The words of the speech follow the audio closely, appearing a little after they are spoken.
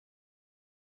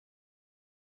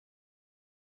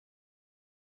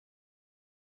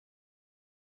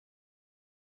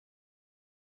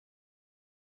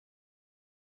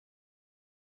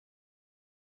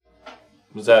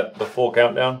Was that the full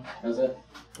countdown? That's it.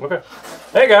 Okay.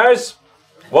 Hey guys,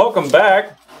 welcome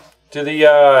back to the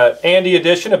Andy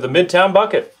edition of the Midtown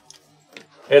Bucket.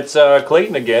 It's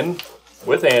Clayton again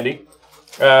with Andy.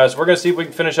 So we're going to see if we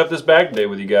can finish up this bag today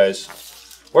with you guys.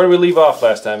 Where did we leave off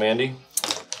last time, Andy?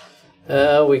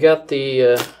 We got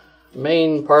the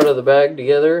main part of the bag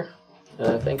together.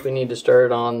 I think we need to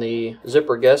start on the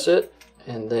zipper gusset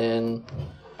and then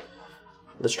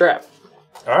the strap.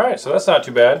 Alright, so that's not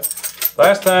too bad.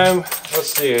 Last time,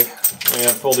 let's see, I'm going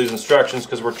to pull these instructions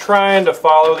because we're trying to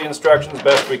follow the instructions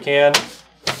best we can.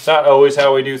 It's not always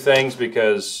how we do things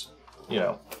because, you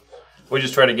know, we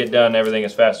just try to get done everything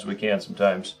as fast as we can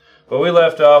sometimes. But we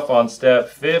left off on step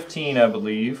 15, I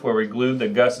believe, where we glued the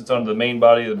gussets onto the main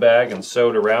body of the bag and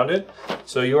sewed around it.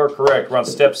 So you are correct. We're on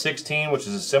step 16, which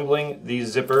is assembling the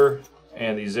zipper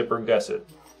and the zipper gusset.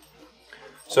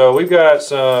 So we've got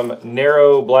some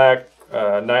narrow black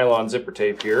nylon zipper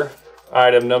tape here.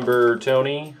 Item number,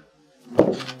 Tony,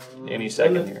 any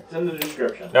second here. It's in the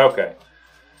description. Okay.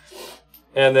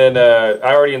 And then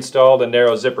I already installed a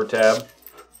narrow zipper tab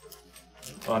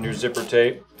on your zipper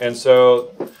tape. And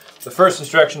so the first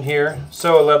instruction here,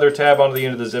 sew a leather tab onto the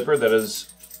end of the zipper that is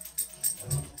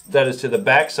to the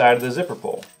back side of the zipper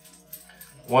pull.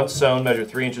 Once sewn, measure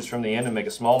 3 inches from the end and make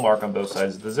a small mark on both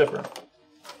sides of the zipper.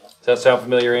 Does that sound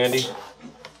familiar, Andy?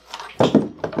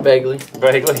 Vaguely.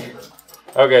 Vaguely.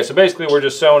 Okay, so basically we're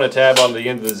just sewing a tab onto the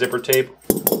end of the zipper tape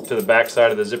to the back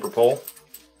side of the zipper pull.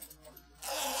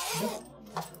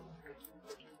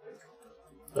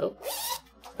 Oh.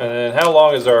 And then how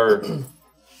long is our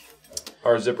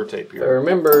zipper tape here? I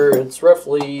remember it's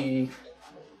roughly,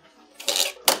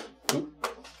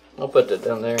 I'll put that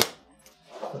down there,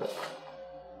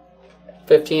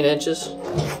 15 inches.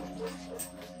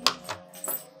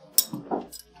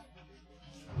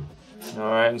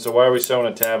 Alright, and so why are we sewing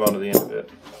a tab onto the end of it?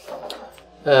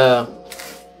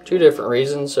 Two different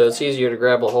reasons. So it's easier to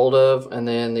grab a hold of, and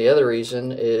then the other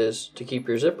reason is to keep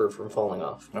your zipper from falling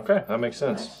off. Okay, that makes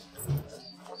sense.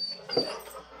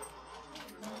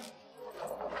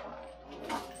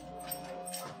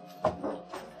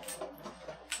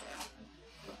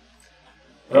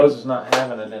 Rose is not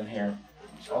having it in here.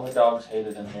 All the dogs hate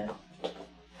it in here.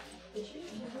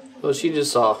 Well, she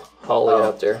just saw Holly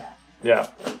out there. Yeah.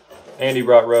 Andy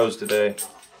brought Rose today.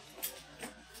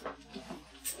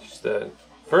 She's the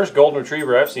first golden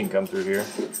retriever I've seen come through here.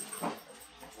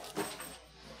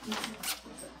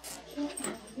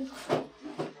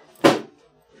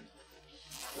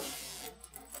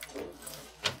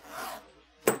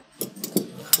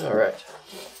 All right.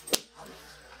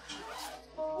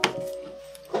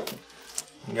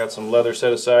 You got some leather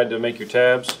set aside to make your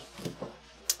tabs?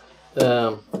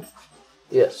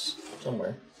 Yes,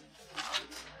 somewhere.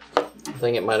 I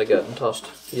think it might have gotten tossed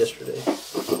yesterday.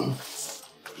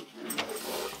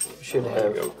 Should There you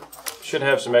have. go. Should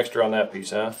have some extra on that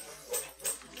piece, huh?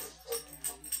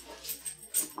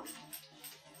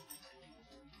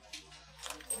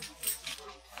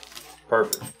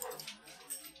 Perfect.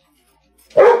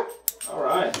 All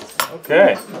right.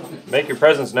 Okay. Make your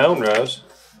presence known, Rose.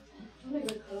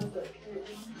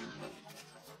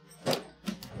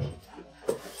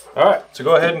 Alright, so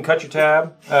go ahead and cut your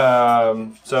tab.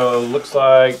 So it looks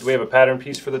like, do we have a pattern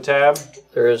piece for the tab?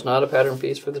 There is not a pattern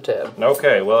piece for the tab.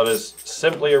 Okay, well it is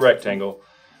simply a rectangle.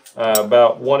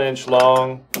 About 1 inch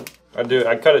long.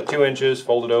 I cut it 2 inches,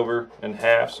 fold it over in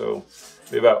half, so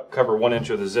we about cover 1 inch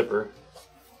of the zipper.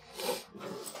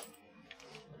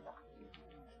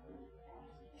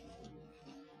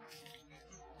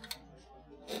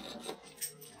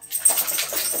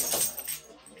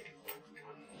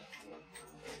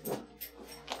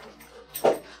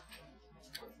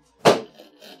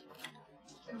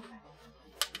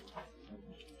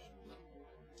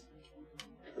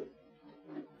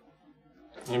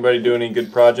 Anybody doing any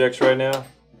good projects right now?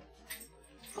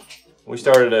 We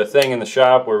started a thing in the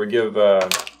shop where we give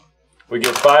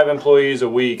 5 employees a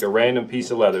week a random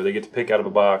piece of leather. They get to pick out of a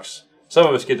box. Some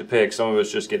of us get to pick, some of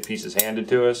us just get pieces handed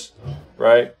to us,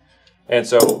 right? And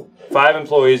so 5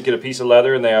 employees get a piece of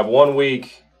leather and they have 1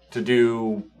 week to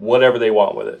do whatever they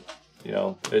want with it. You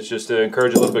know, it's just to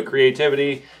encourage a little bit of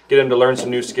creativity, get them to learn some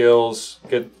new skills,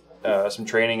 get some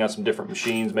training on some different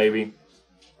machines maybe.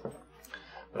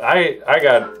 I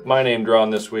got my name drawn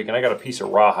this week, and I got a piece of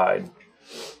rawhide.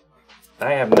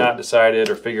 I have not decided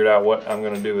or figured out what I'm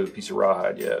going to do with a piece of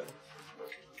rawhide yet.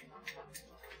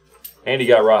 Andy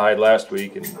got rawhide last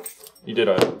week, and you did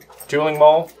a tooling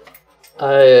maul?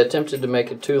 I attempted to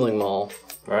make a tooling maul.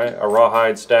 Right, a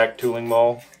rawhide stack tooling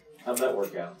maul. How'd that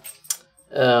work out?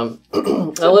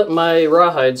 I let my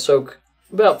rawhide soak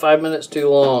about 5 minutes too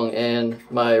long, and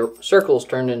my circles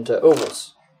turned into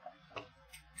ovals.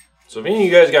 So if any of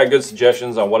you guys got good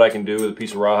suggestions on what I can do with a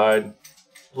piece of rawhide,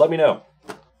 let me know.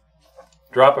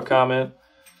 Drop a comment.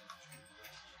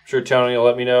 I'm sure Tony will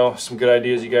let me know some good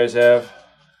ideas you guys have.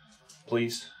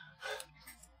 Please.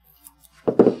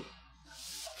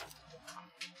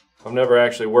 I've never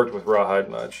actually worked with rawhide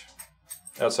much,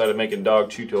 outside of making dog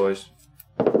chew toys.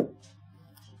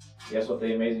 Guess what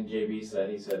the amazing JB said?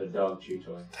 He said a dog chew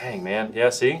toy. Dang, man.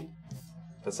 Yeah, see?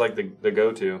 That's like the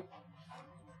go-to.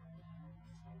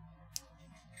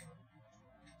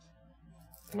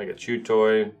 Make a chew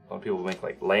toy. A lot of people make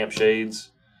like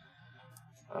lampshades.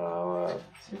 See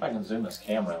if I can zoom this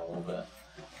camera a little bit.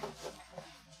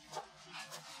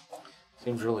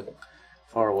 Seems really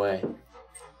far away.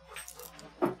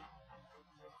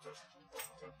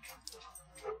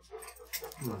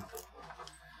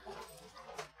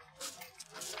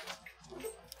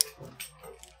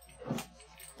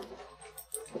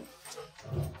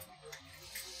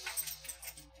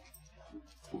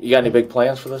 You got any big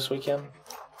plans for this weekend?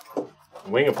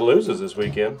 Wing-a-Palooza's this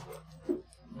weekend.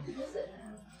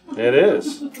 It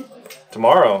is.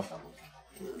 Tomorrow.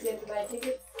 Do you have to buy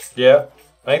tickets? Yeah.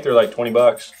 I think they're like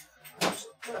 $20. I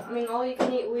mean, all you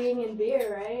can eat wing and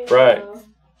beer, right? Right. So.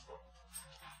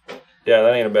 Yeah,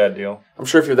 that ain't a bad deal. I'm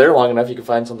sure if you're there long enough, you can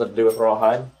find something to do with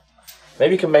rawhide.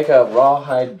 Maybe you can make a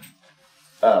rawhide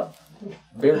beer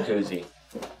koozie.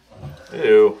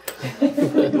 Ew.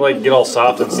 Like get all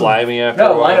soft and slimy after a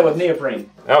No, while. line it with neoprene.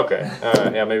 Okay.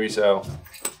 Alright, yeah, maybe so.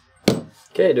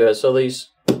 Okay, do I sew these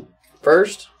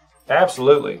first?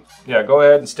 Absolutely. Yeah, go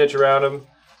ahead and stitch around them.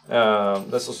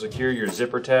 This will secure your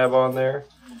zipper tab on there.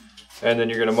 And then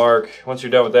you're going to mark, once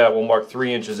you're done with that, we'll mark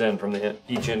 3 inches in from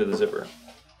each end of the zipper.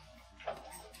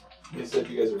 You said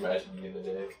you guys were matching the other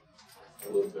day.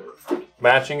 A little bit.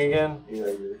 Matching again?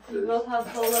 Yeah, We both have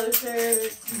polo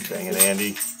shirts. Dang it,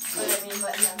 Andy. What I mean,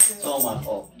 button down shirts. It's all my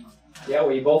fault. Yeah,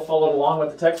 well, you both followed along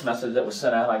with the text message that was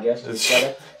sent out, I guess. It's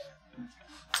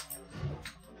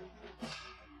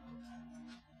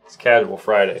casual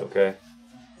Friday, okay?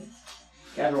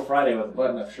 Casual Friday with a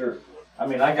button-up shirt. I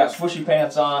mean, I got swooshy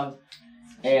pants on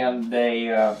and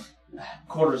a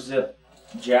quarter zip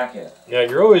jacket. Yeah,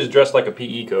 you're always dressed like a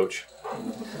PE coach.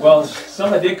 Well,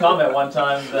 somebody did comment one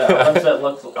time that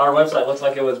our website looks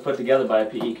like it was put together by a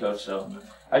PE coach, so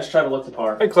I just try to look the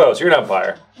part. Hey, close. You're an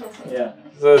umpire. Yeah.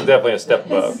 So that's definitely a step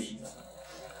above.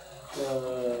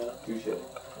 touche.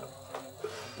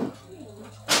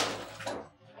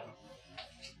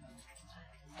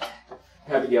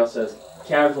 Abigail says,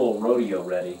 casual rodeo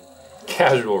ready.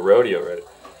 Casual rodeo ready.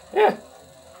 Yeah.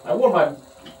 I wore my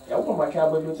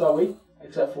cowboy boots all week,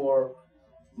 except for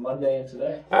Monday and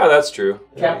today. Ah, that's true.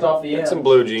 Capped off the Get ends. some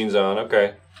blue jeans on.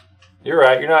 Okay. You're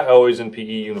right. You're not always in PE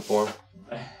uniform.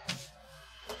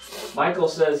 Michael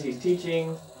says he's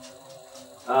teaching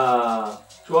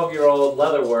 12-year-old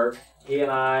leather work. He and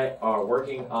I are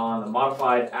working on a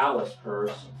modified Alice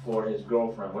purse for his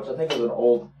girlfriend, which I think is an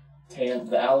old tan.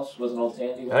 The Alice was an old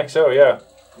tansy I one. think so, yeah.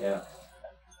 Yeah.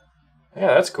 Yeah,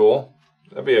 that's cool.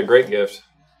 That'd be a great gift.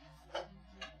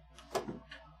 I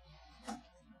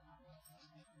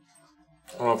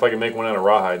don't know if I can make one out of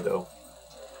rawhide, though.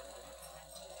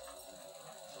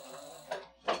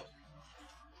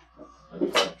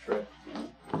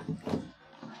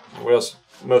 What else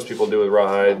most people do with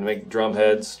rawhide? Make drum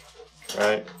heads,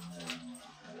 right?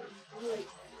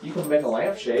 You can make a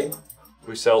lampshade.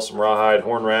 We sell some rawhide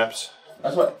horn wraps.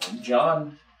 That's what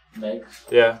John makes.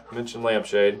 Yeah, mention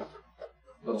lampshade.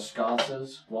 Little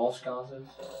sconces, wall sconces.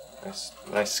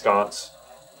 Nice sconce.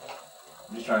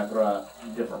 I'm just trying to throw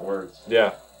out different words.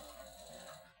 Yeah.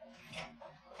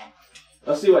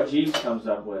 Let's see what Jeeves comes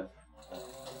up with.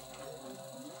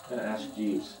 I'm gonna ask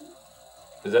Jeeves.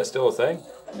 Is that still a thing?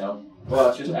 No. Well,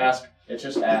 it's just ask. It's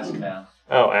just ask now.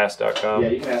 Oh, ask.com. Yeah,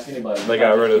 you can ask anybody. They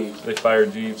got rid of, they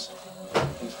fired Jeeves.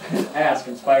 Ask,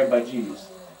 inspired by Jeeves.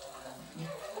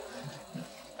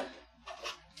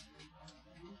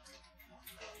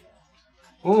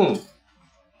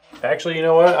 Actually, you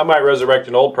know what? I might resurrect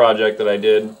an old project that I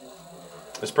did.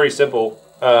 It's pretty simple.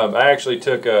 I actually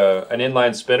took an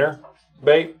inline spinner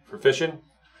bait for fishing,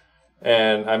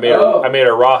 and I made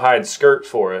a rawhide skirt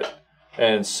for it,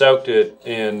 and soaked it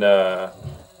in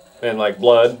like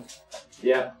blood.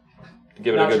 Yeah. To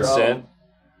give it Not a good your own. scent.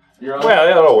 You're on? Well,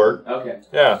 yeah, that'll work. Okay.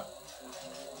 Yeah.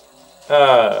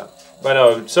 But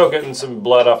no, soak it in some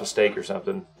blood off a steak or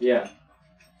something. Yeah.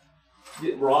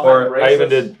 Rawhide Or I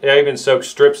bracelets. even soaked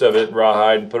strips of it in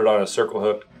rawhide and put it on a circle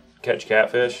hook to catch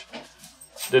catfish.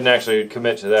 Didn't actually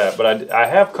commit to that, but I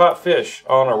have caught fish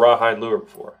on a rawhide lure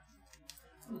before.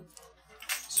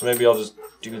 So maybe I'll just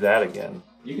do that again.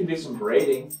 You can do some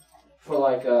braiding for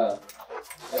like a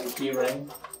key ring.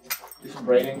 Do some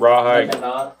braiding. Rawhide. Make a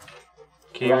knot.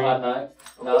 Key Rawhide ring.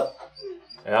 knot.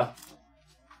 Yeah.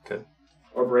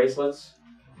 Or bracelets.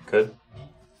 Could.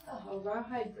 Oh, a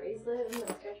rawhide bracelet and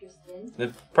like scratch your skin.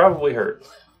 It probably hurt.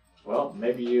 Well,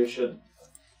 maybe you should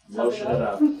lotion it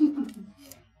up.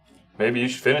 Maybe you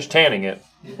should finish tanning it.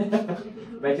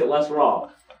 Make it less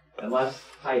raw and less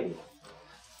hidey.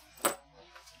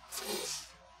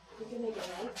 You can make a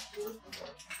knife sheath.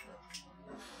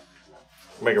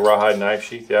 Make a rawhide knife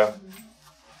sheath, yeah.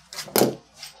 If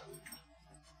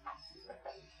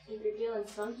you're feeling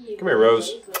funky, you Come here,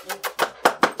 Rose. blaze with it.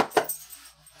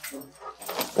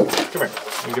 Come here.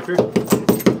 You get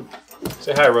through.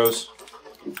 Say hi, Rose.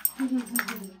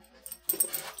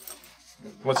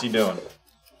 What's he doing?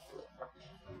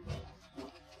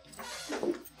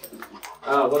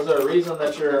 Was there a reason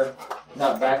that you're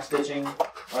not backstitching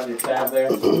on your tab there?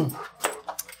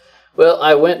 Well,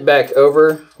 I went back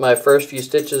over my first few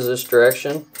stitches this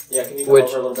direction. Yeah, can you go Which-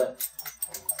 over a little bit?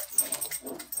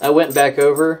 I went back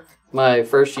over my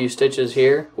first few stitches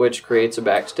here, which creates a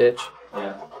back stitch.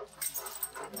 Yeah.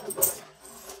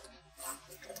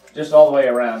 Just all the way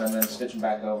around and then stitching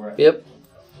back over it. Yep.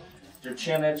 Your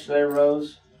chin itch there,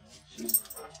 Rose? She's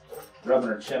rubbing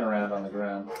her chin around on the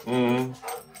ground. Mm-hmm.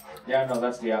 Yeah, no,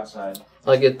 that's the outside.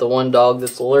 I get the one dog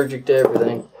that's allergic to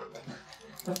everything.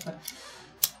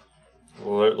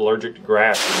 Allergic to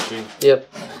grass, isn't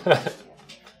Yep.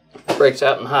 she? Breaks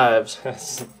out in hives.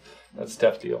 That's a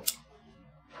tough deal.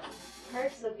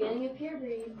 Perks of getting a pure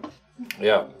breed.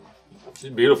 Yeah.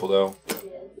 She's beautiful, though.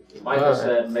 Michael Alright.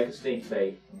 said, make a stink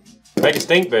bait. Make a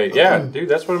stink bait. Yeah, dude,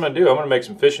 that's what I'm going to do. I'm going to make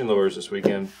some fishing lures this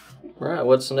weekend. Right,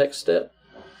 what's the next step?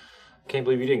 Can't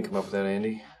believe you didn't come up with that,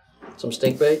 Andy. Some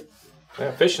stink bait?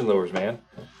 Yeah, fishing lures, man.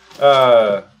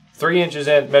 3 inches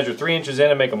in, measure 3 inches in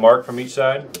and make a mark from each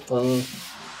side On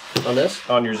this?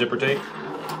 on your zipper tape.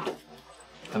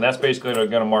 And that's basically going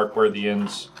to mark where the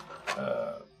ends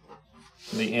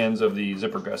of the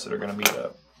zipper gusset are going to meet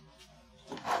up.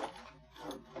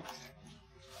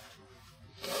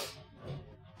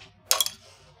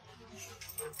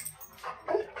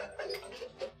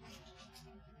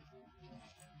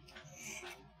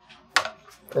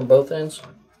 From both ends?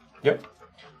 Yep.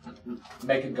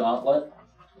 Make a gauntlet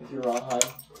with your rawhide.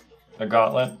 A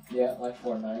gauntlet. Yeah, like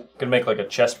for a night. Could make like a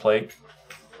chest plate.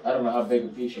 I don't know how big a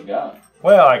piece you got.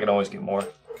 Well, I can always get more.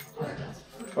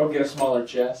 Or get a smaller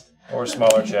chest. Or a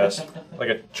smaller chest. Like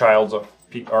a child's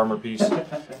armor piece. Now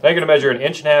you're going to measure 1.5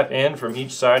 inches in from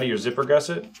each side of your zipper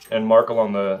gusset and mark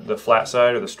along the flat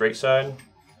side or the straight side.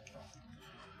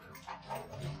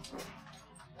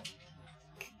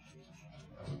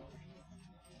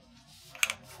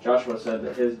 Joshua said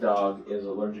that his dog is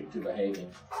allergic to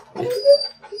behaving.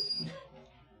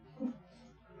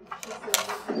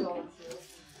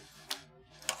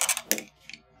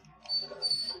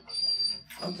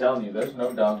 I'm telling you, there's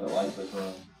no dog that likes this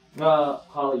room. No,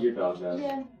 Holly, your dog does.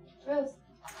 Yeah, Rose.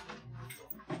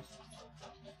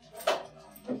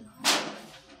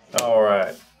 All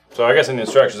right. So I guess in the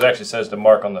instructions it actually says to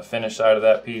mark on the finished side of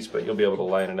that piece, but you'll be able to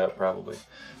line it up probably.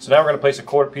 So now we're going to place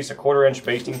a piece of 1/4 inch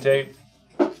basting tape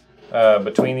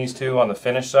between these two on the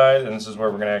finished side, and this is where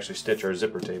we're going to actually stitch our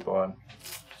zipper tape on.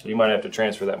 So you might have to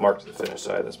transfer that mark to the finished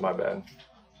side. That's my bad.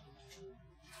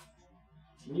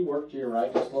 Can you work to your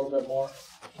right just a little bit more?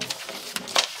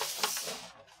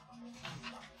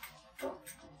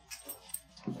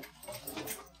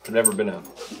 I've never been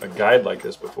a guide like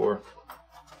this before.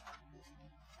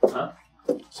 Huh?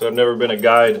 So I've never been a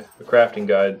crafting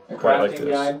guide A quite like crafting this.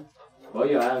 guide? Well,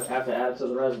 you have to add it to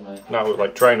the resume. Not with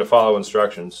like trying to follow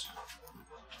instructions.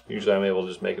 Usually I'm able to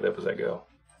just make it up as I go.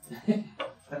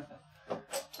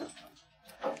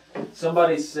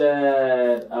 Somebody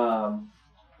said,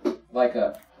 like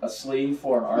a sleeve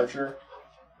for an archer.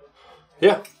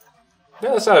 Yeah,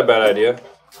 that's not a bad idea.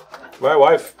 My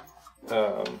wife,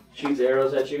 Shoots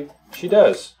arrows at you. she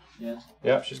does. Yeah.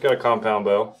 Yeah, she's got a compound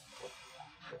bow.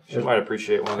 She might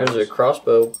appreciate one of There's a those.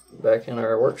 crossbow back in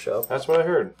our workshop. That's what I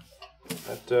heard.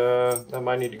 That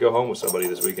might need to go home with somebody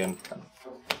this weekend.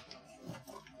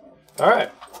 All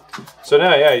right. So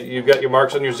now, yeah, you've got your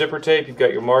marks on your zipper tape. You've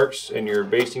got your marks and your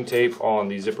basting tape on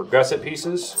the zipper gusset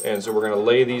pieces. And so we're going to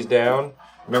lay these down.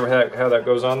 Remember how that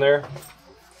goes on there?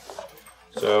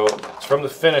 So it's from the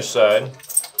finished side.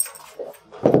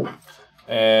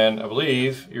 And I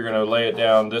believe you're going to lay it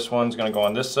down. This one's going to go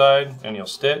on this side, and you'll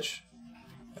stitch.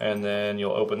 And then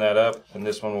you'll open that up, and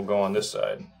this one will go on this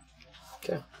side.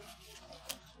 Okay.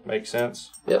 Make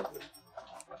sense? Yep.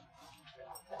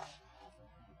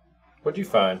 What'd you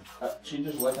find? She's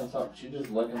just licking something. She's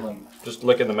just licking them. Just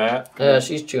licking the mat? Yeah,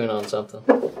 she's chewing on something.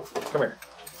 Come here.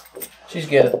 She's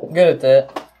good at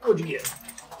that. What'd you get?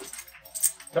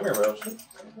 Come here, Rose.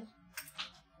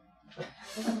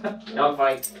 Dog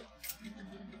fight.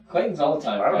 Clayton's all the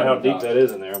time. I don't know how deep that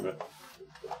is in there, but...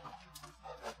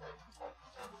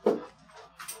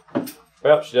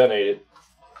 Well, she done ate it.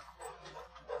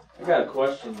 I got a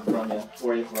question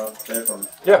for you from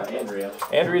Yeah. Andrea.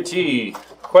 Andrea T.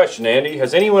 Question, Andy.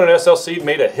 Has anyone at SLC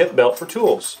made a hip belt for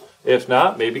tools? If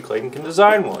not, maybe Clayton can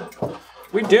design one.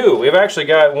 We do. We've actually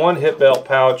got one hip belt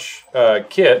pouch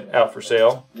kit out for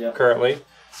sale currently.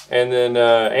 And then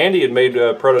Andy had made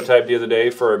a prototype the other day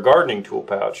for a gardening tool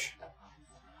pouch,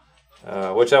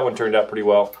 which that one turned out pretty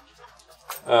well.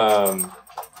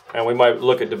 And we might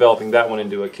look at developing that one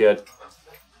into a kit.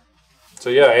 So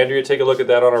yeah, Andrea, take a look at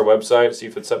that on our website, see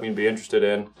if it's something you'd be interested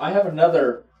in. I have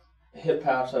another hip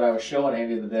pouch that I was showing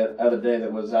Andy the other day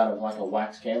that was out of like a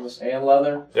wax canvas and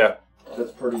leather. Yeah.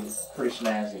 That's pretty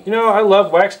snazzy. You know, I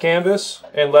love wax canvas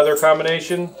and leather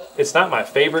combination. It's not my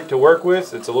favorite to work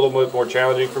with. It's a little bit more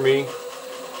challenging for me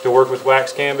to work with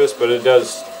wax canvas, but it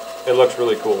looks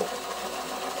really cool.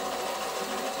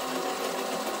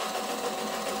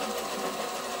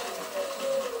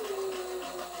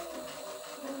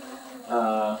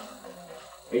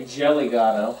 A jelly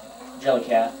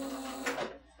cat.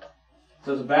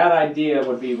 So the bad idea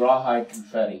would be rawhide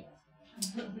confetti.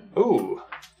 Ooh.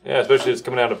 Yeah, especially if it's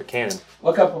coming out of a cannon.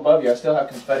 Look up above you. I still have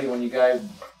confetti when you guys...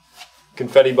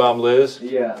 Confetti bomb Liz.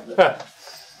 Yeah.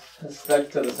 Stuck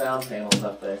to the sound panels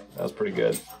up there. That was pretty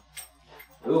good.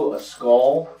 Ooh, a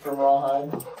skull from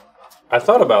rawhide. I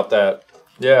thought about that.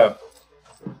 Yeah.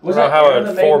 Was I don't know that how Aaron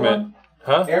I'd that form made it. one?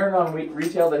 Huh? Aaron on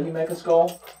retail, did he make a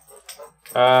skull?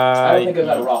 I don't think it was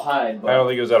out of rawhide. But... I don't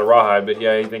think it was out of rawhide, but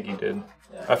yeah, I think he did.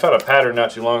 Yeah. I found a pattern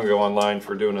not too long ago online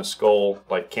for doing a skull,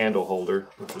 like candle holder,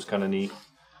 which was kind of neat.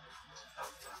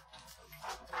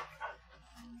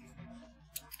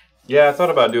 Yeah, I thought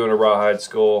about doing a rawhide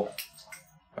skull.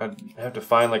 I'd have to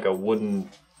find like a wooden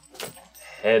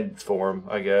head for him,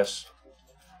 I guess.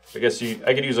 I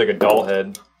could use like a doll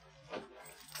head.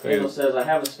 Angel says, I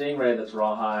have a stingray that's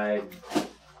rawhide.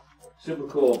 Super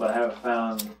cool, but I haven't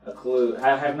found a clue.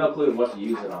 I have no clue what to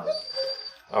use it on.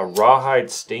 A rawhide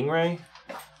stingray?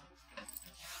 Is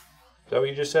that what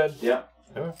you just said? Yeah.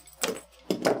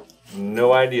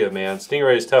 No idea, man.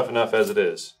 Stingray is tough enough as it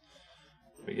is.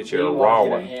 Let me get you a raw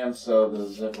one. Hand sew the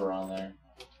zipper on there.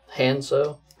 Hand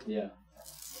sew? Yeah.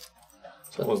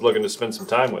 Someone's looking to spend some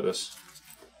time with us.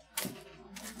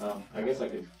 I guess I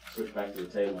could switch back to the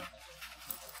table.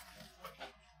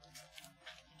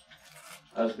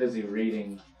 I was busy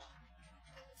reading.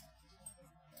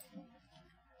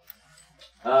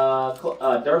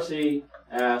 Darcy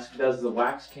asked, does the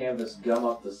wax canvas gum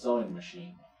up the sewing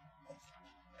machine?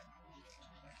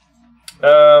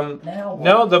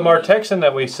 No, the Martexan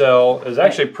that we sell is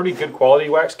actually pretty good quality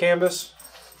wax canvas.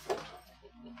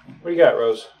 What do you got,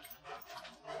 Rose?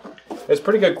 It's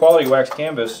pretty good quality wax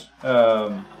canvas.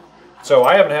 So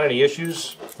I haven't had any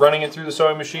issues running it through the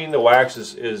sewing machine. The wax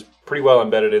is pretty well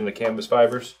embedded in the canvas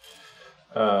fibers.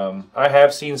 I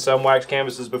have seen some wax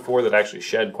canvases before that actually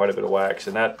shed quite a bit of wax,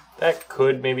 and that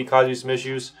could maybe cause you some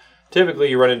issues.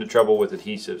 Typically, you run into trouble with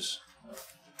adhesives.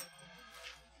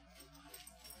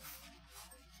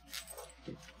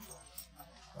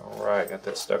 All right, got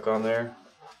that stuck on there.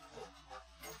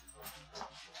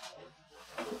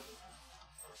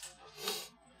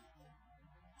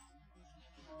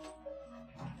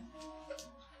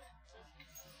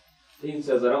 Dean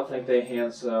says, I don't think they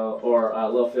hand sew, or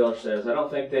Lil Phil says, I don't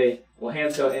think they will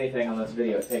hand sew anything on this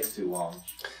video. It takes too long.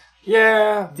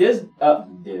 Yeah.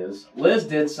 Liz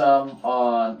did some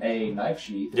on a knife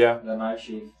sheath. Yeah. The knife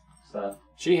sheath stuff.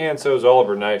 She hand sews all of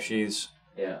her knife sheaths.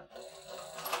 Yeah.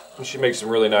 And she makes some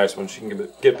really nice ones. She can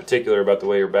get particular about the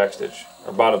way her back stitch,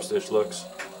 or bottom stitch looks.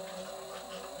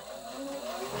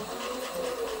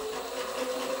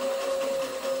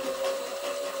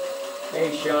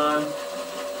 Hey, Sean.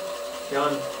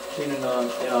 Sean tuning on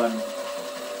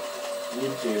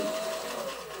YouTube.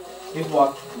 He's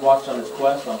watched on his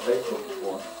quest on Facebook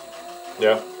before.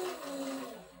 Yeah.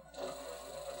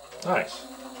 Nice.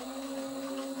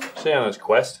 Stay on his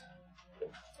quest.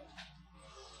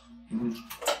 Mm-hmm.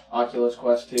 Oculus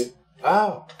Quest 2.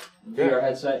 Oh. Good. VR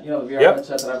headset. You know the VR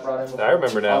headset that I brought in before? I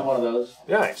remember now. I'm one of those.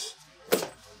 Nice.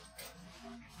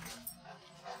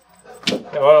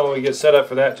 Yeah, why don't we get set up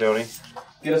for that, Tony?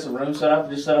 Get us a room set up.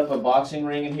 Just set up a boxing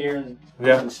ring in here and we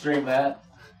can stream that.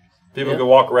 People can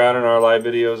walk around in our live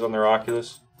videos on their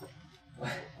Oculus.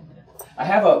 I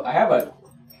have a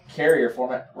carrier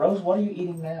format. Rose, what are you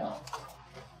eating now?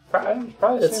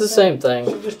 Probably It's the same thing.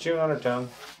 She's just chewing on her tongue.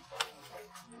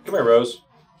 Come here, Rose.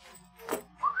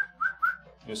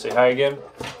 You say hi again?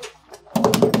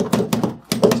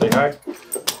 Say hi.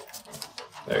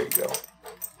 There you go.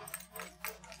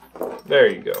 There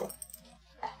you go.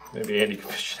 Maybe Andy can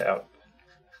fish it out.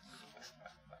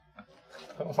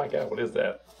 Oh my God, what is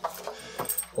that?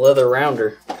 Leather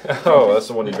rounder. Oh, that's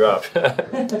the one you dropped.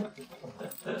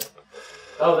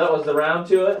 Oh, that was the round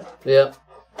to it? Yep.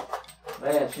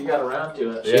 Man, she got around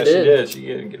to it. Yeah, she did. She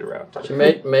didn't get around to it. She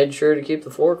made sure to keep the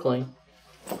floor clean.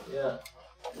 Yeah.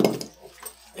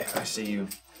 Yeah, I see you.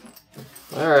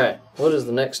 All right. What is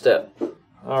the next step?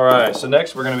 All right. So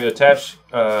next we're going to be attach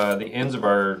the ends of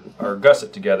our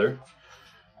gusset together.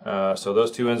 So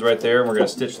those two ends right there, and we're going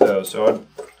to stitch those. So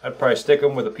I'd probably stick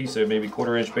them with a piece of maybe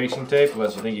 1/4-inch basting tape,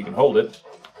 unless you think you can hold it.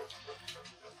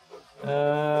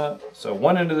 So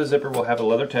one end of the zipper will have a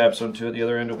leather tab sewn to it. The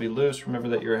other end will be loose. Remember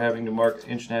that you're having to mark 1.5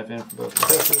 inches in for both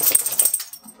gusses.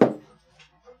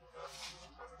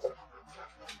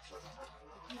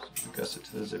 Gusset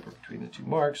to the zipper between the two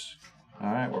marks.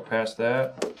 All right, we're past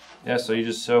that. Yeah, so you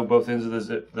just sew both ends of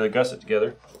the gusset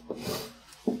together.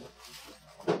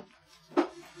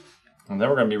 And then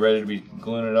we're going to be ready to be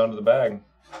gluing it onto the bag.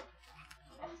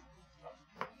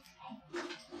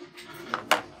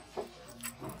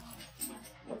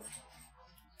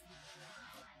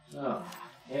 Oh,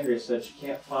 Andrea said she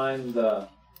can't find the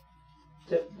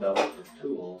tip belt for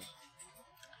tools.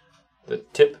 The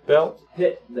tip belt?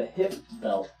 The hip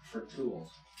belt for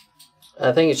tools.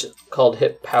 I think it's called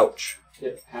hip pouch.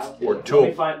 Hip pouch. Or tool.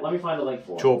 Let me find a link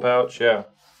for it. Tool pouch, yeah.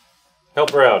 Help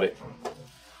her out.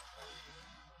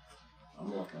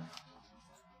 I'm looking.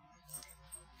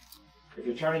 If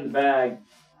you're turning the bag,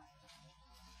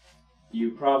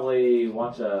 you probably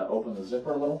want to open the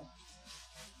zipper a little.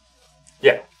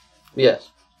 Yeah.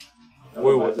 Yes.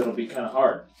 Otherwise, it'll be kind of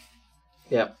hard.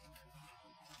 Yep.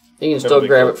 You can still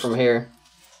grab it from here.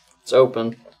 It's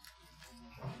open.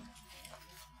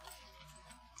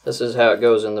 This is how it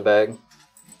goes in the bag.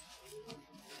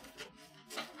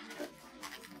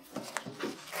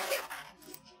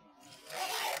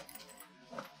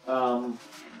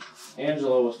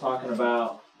 Angela was talking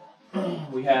about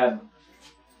we had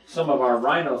some of our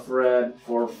rhino thread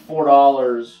for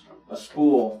 $4 a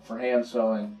spool for hand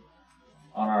sewing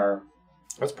on our.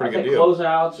 That's a pretty good deal.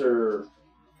 Closeouts, or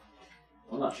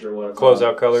I'm not sure what it's called.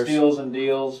 Closeout colors. Steals and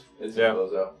deals. It's Yeah. a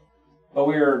closeout. But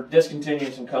we were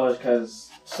discontinuing some colors because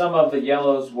some of the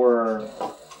yellows were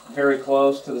very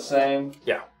close to the same.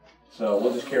 Yeah. So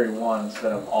we'll just carry one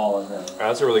instead of all of them.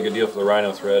 That's a really good deal for the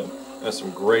rhino thread. That's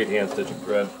some great hand stitching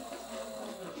thread.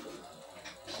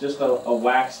 Just a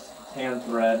waxed hand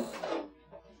thread.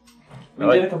 We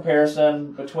I did a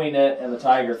comparison between it and the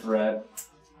tiger thread.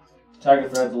 Tiger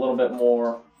thread's a little bit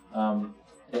more,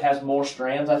 it has more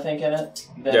strands, I think, in it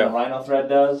than the rhino thread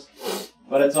does.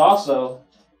 But it's also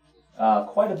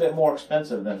quite a bit more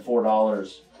expensive than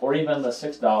 $4 or even the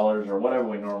 $6 or whatever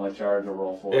we normally charge a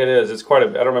roll for. It is. It's quite a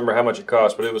bit. I don't remember how much it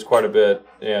cost, but it was quite a bit.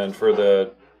 And for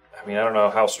the, I mean, I don't know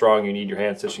how strong you need your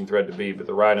hand stitching thread to be, but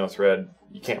the rhino thread,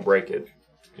 you can't break it,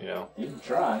 you know. You can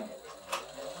try.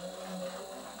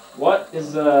 What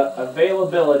is the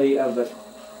availability of the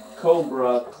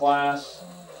Cobra Class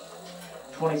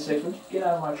 26? Would you get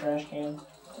out of my trash can?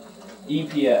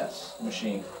 EPS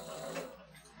machine.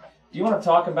 Do you want to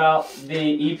talk about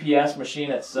the EPS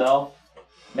machine itself?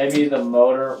 Maybe the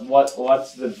motor.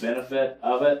 What's the benefit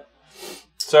of it?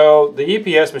 So the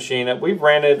EPS machine, we've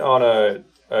ran it on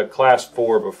a Class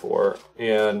 4 before,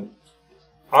 and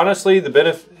honestly, the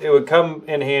benefit, it would come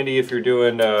in handy if you're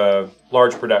doing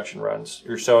large production runs.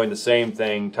 You're sewing the same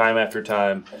thing time after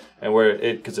time, and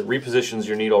because it repositions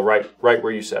your needle right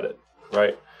where you set it,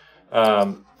 right?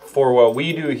 For what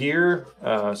we do here,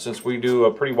 since we do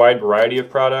a pretty wide variety of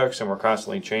products and we're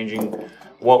constantly changing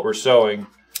what we're sewing,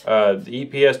 the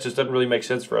EPS just doesn't really make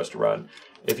sense for us to run.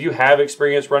 If you have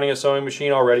experience running a sewing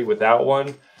machine already without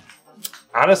one,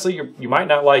 honestly, you might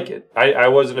not like it. I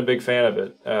wasn't a big fan of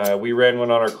it. We ran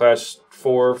one on our Class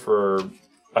 4 for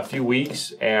a few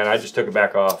weeks, and I just took it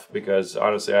back off because,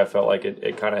 honestly, I felt like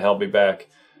it kind of held me back.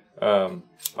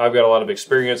 I've got a lot of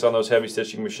experience on those heavy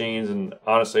stitching machines, and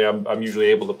honestly, I'm usually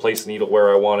able to place the needle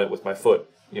where I want it with my foot,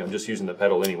 just using the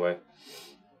pedal anyway.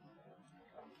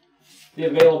 The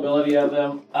availability of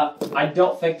them, I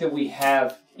don't think that we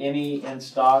have any in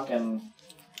stock, and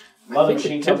Mother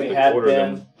Machine Company had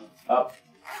been up,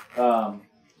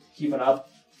 keeping up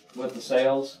with the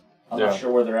sales. I'm not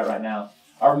sure where they're at right now.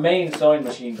 Our main sewing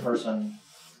machine person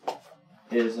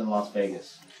is in Las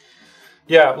Vegas.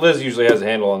 Yeah, Liz usually has a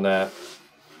handle on that.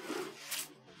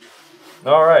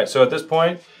 All right, so at this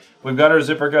point, we've got our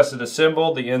zipper gusset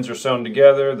assembled. The ends are sewn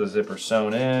together. The zipper's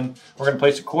sewn in. We're going to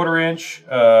place a 1/4 inch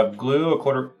glue, a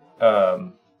quarter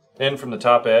in from the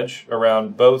top edge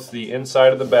around both the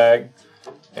inside of the bag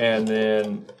and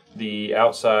then the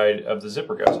outside of the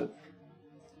zipper gusset.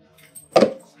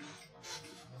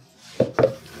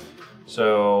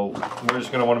 So we're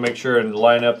just going to want to make sure and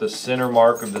line up the center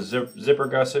mark of the zipper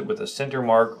gusset with the center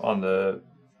mark on the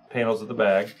panels of the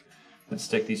bag and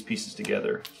stick these pieces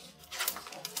together.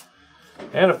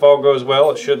 And if all goes well,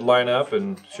 it should line up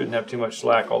and shouldn't have too much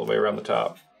slack all the way around the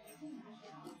top.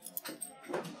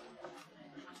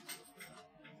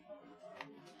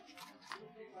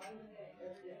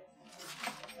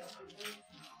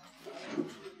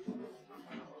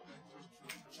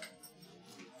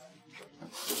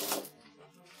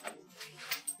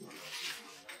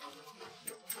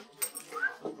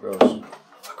 Gross. Oh,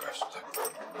 gross.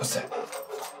 What's that?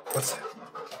 What's that?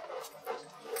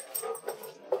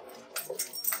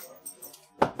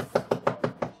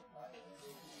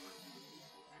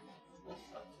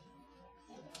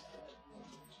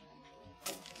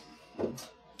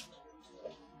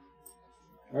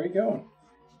 Where are you going?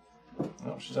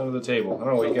 Oh, she's under the table. I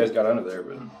don't know what you guys got under there,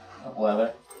 but...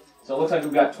 Leather. So it looks like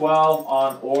we've got 12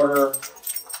 on order.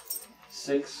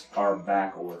 6 are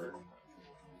back ordered.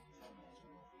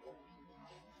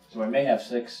 So we may have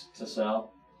 6 to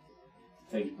sell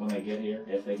when they get here,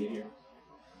 if they get here.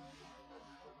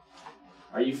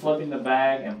 Are you flipping the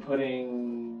bag and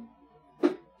putting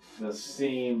the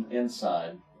seam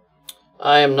inside?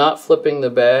 I am not flipping the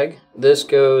bag. This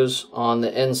goes on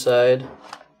the inside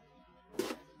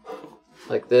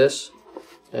like this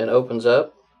and opens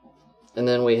up. And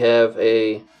then we have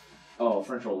a... Oh,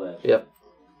 French roll edge. Yep.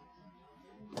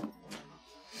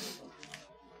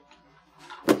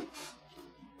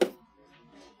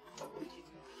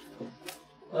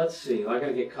 Let's see. I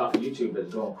gotta get caught on YouTube.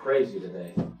 It's going crazy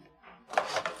today.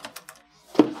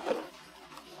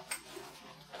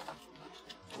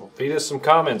 Well, feed us some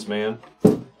comments, man.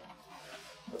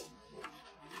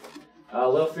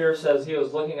 Lil Fear says he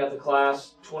was looking at the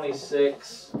class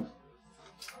 26,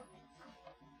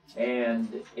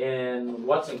 and in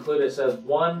what's included it says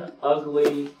 1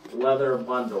 ugly leather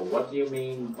bundle. What do you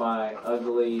mean by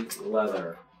ugly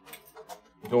leather?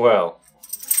 Well,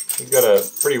 you've got a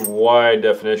pretty wide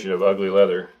definition of ugly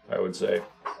leather, I would say.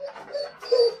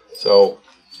 So,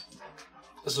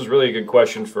 this is really a good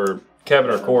question for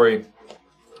Kevin or Corey,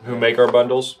 who make our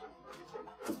bundles.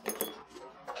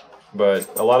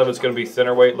 But a lot of it's going to be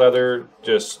thinner weight leather,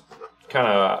 just kind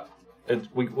of,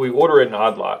 we order it in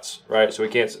odd lots, right? So we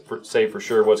can't say for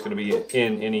sure what's going to be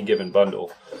in any given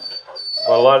bundle.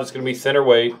 But a lot of it's going to be thinner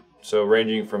weight, so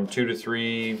ranging from 2 to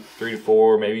 3, 3 to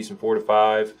 4, maybe some 4 to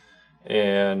 5.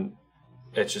 And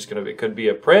it's just going to, it could be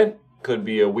a print, could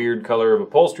be a weird color of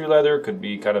upholstery leather, could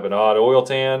be kind of an odd oil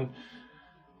tan.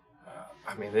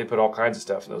 I mean, they put all kinds of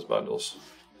stuff in those bundles.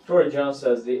 Tori Jones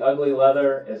says the ugly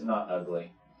leather is not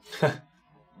ugly.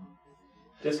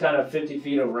 Just kind of 50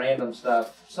 feet of random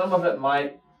stuff. Some of it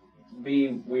might be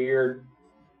weird,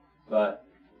 but...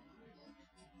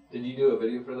 Did you do a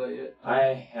video for that yet?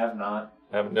 I have not.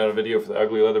 Haven't done a video for the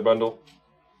ugly leather bundle?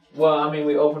 Well, I mean,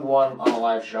 we opened one on a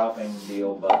live shopping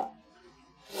deal, but...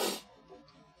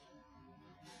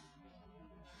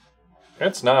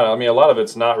 It's not. I mean, a lot of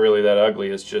it's not really that ugly.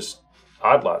 It's just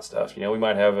odd lot stuff. You know, we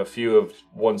might have a few of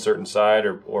one certain side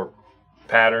or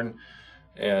pattern,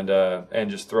 and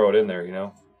just throw it in there. You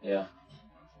know. Yeah.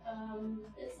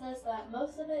 It says that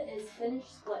most of it is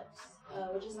finished splits,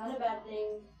 which is not a bad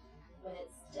thing when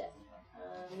it's stiff.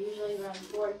 Usually around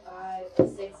 4 to 5 to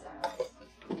 6 ounces.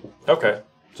 Okay,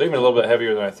 so even a little bit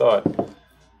heavier than I thought.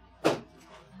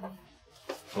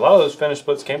 A lot of those finished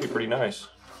splits can be pretty nice.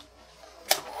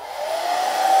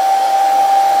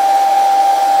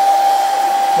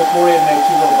 So Corey had made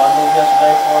 2 little bundles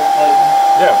yesterday for us, Clayton.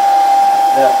 Yeah.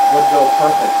 That would go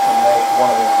perfect to make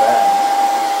one of his bags.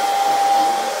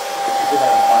 See if I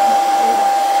can find that table.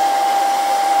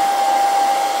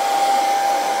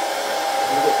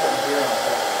 You get something here on the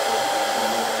table.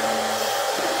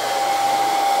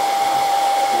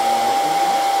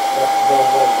 That's the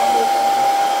little bundle.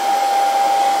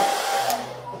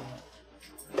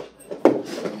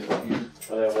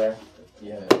 Are they over there?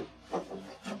 Yeah.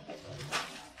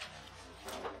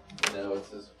 No, it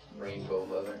says rainbow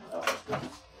leather. Oh.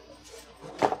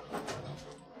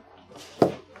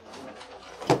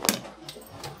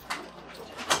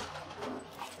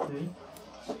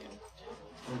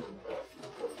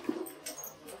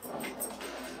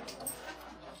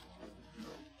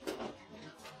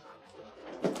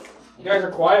 You guys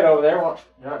are quiet over there. You're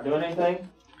not doing anything?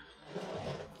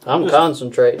 I'm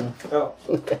concentrating. Oh.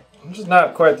 I'm just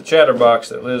not quite the chatterbox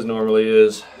that Liz normally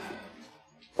is.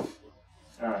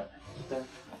 Alright.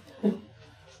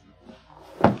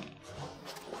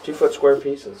 2 foot square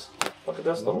pieces. Look at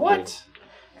this little What?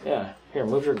 dude. Yeah. Here,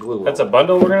 move your glue. That's a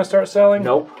bundle we're gonna start selling?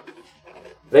 Nope.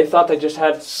 They thought they just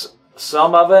had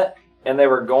some of it, and they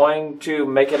were going to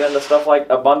make it into stuff like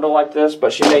a bundle like this,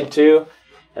 but she made 2,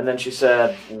 and then she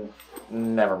said,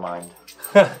 never mind.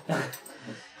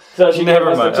 So she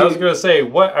Never mind. I was gonna say,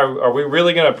 what are we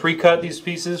really gonna pre-cut these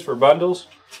pieces for bundles?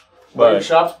 Well,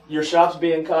 your shop's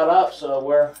being caught up, so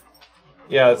we're...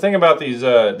 Yeah, the thing about these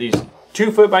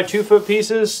 2 foot by 2 foot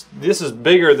pieces, this is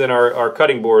bigger than our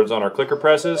cutting boards on our clicker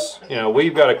presses. You know,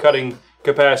 we've got a cutting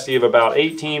capacity of about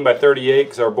 18 by 38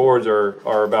 because our boards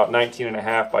are about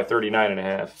 19.5 by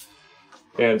 39.5.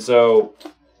 And so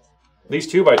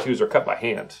these 2x2s are cut by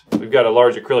hand. We've got a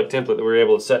large acrylic template that we're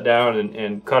able to set down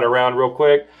and cut around real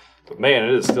quick. But man,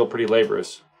 it is still pretty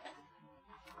laborious.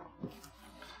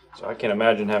 So I can't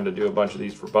imagine having to do a bunch of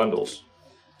these for bundles.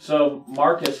 So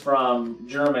Mark is from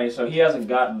Germany, so he hasn't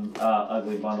gotten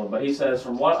Ugly Bundle, but he says,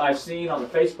 from what I've seen on the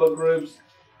Facebook groups,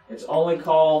 it's only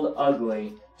called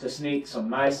Ugly to sneak some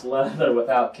nice leather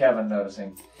without Kevin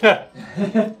noticing.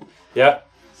 Yeah.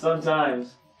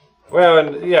 Sometimes. Well,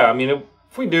 and yeah, I mean,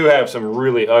 if we do have some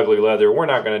really ugly leather, we're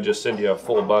not going to just send you a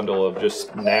full bundle of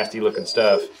just nasty looking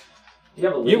stuff.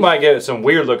 You might get some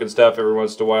weird looking stuff every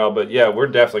once in a while, but yeah, we're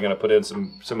definitely going to put in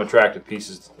some attractive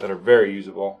pieces that are very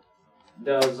usable.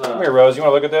 Come here, Rose. You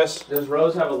want to look at this? Does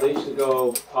Rose have a leash to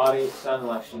go potty? Sounded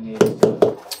like she needs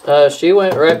to. She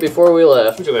went right before we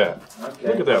left. Look at that. Okay.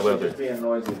 Look at that leather. She's being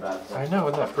noisy about it. I know,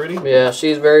 isn't that pretty? Yeah,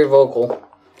 she's very vocal.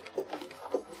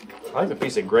 I like the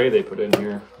piece of gray they put in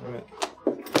here.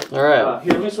 All right.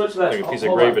 Here, let me switch that. Like a piece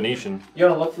of gray Venetian. You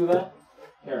want to look through that?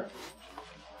 Here.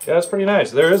 Yeah, that's pretty nice.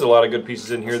 There is a lot of good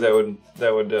pieces in here that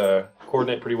would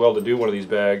coordinate pretty well to do one of these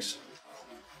bags.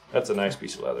 That's a nice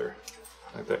piece of leather.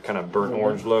 Like that kind of burnt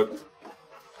orange look.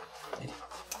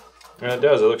 And it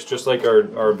does. It looks just like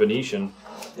our Venetian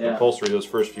upholstery, those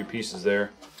first few pieces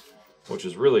there, which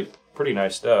is really pretty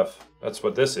nice stuff. That's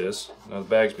what this is. The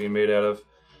bag's being made out of.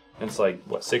 And it's like,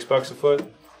 what, $6 a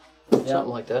foot? Something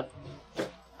like that.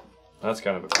 That's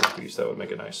kind of a cool piece. That would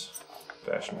make a nice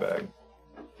fashion bag.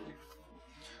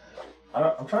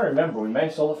 I'm trying to remember. We may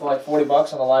have sold it for like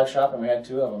 $40 on the live shop, and we had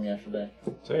 2 of them yesterday.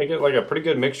 So you get like a pretty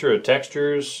good mixture of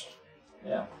textures.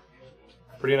 Yeah.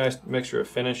 Pretty nice mixture of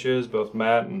finishes, both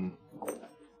matte and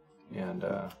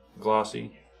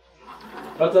glossy.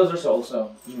 But those are sold,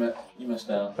 so you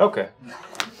missed out. Okay.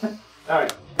 All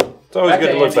right. It's always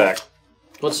good to look back.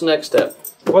 What's the next step?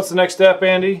 What's the next step,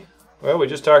 Andy? Well, we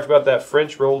just talked about that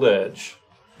French rolled edge.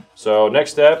 So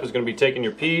next step is going to be taking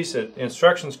your piece.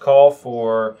 Instructions call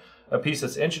for a piece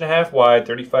that's 1.5 inches wide,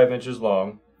 35 inches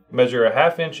long. Measure a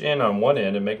 1/2 inch in on one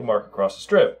end and make a mark across the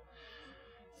strip.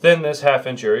 Thin this 1/2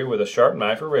 inch area with a sharp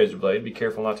knife or razor blade. Be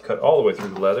careful not to cut all the way through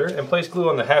the leather. And place glue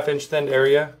on the 1/2 inch thinned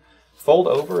area. Fold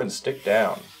over and stick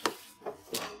down.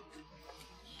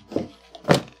 So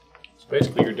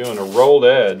basically you're doing a rolled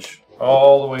edge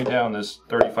all the way down this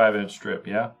 35 inch strip,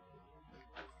 yeah?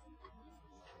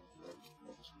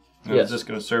 And Yes. Is this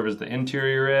going to serve as the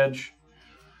interior edge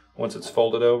once it's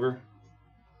folded over?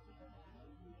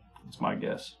 That's my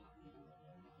guess.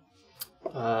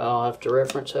 I'll have to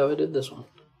reference how I did this one.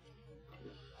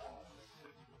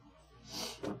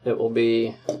 It will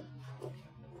be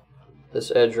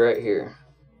this edge right here.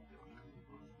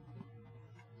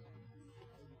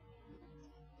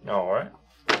 All right.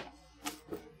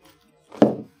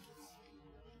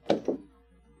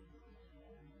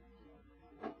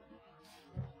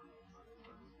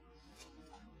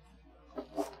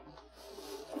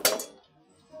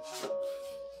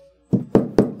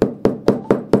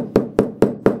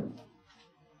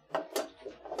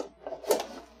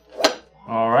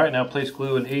 Alright, now place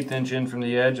glue an 1/8 inch in from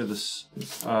the edge of this,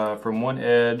 from one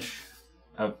edge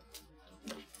of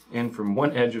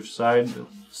side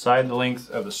the length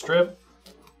of the strip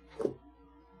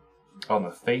on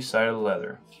the face side of the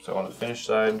leather. So on the finished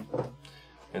side.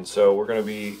 And so we're going to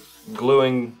be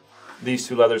gluing these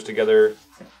 2 leathers together,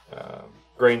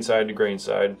 grain side to grain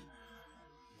side.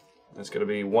 It's going to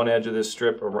be one edge of this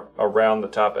strip around the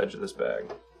top edge of this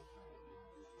bag.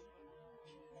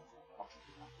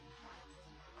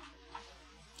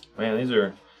 Man,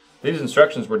 these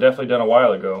instructions were definitely done a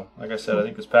while ago. Like I said, I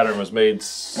think this pattern was made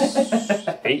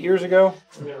 8 years ago.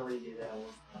 I'm gonna redo that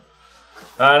one.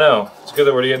 I know. It's good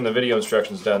that we're getting the video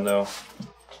instructions done, though.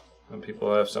 And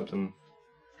people have something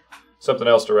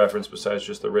else to reference besides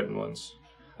just the written ones.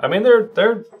 I mean,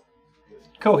 they're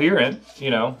coherent,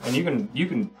 you know, and you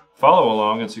can follow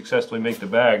along and successfully make the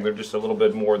bag. They're just a little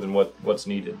bit more than what's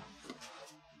needed.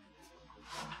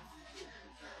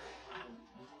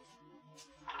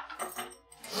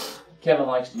 Kevin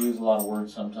likes to use a lot of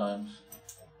words sometimes.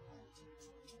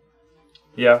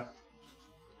 Yeah.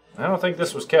 I don't think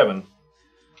this was Kevin.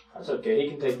 That's okay. He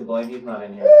can take the blame. He's not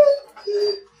in here.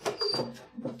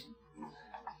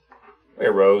 Hey,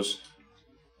 Rose.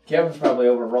 Kevin's probably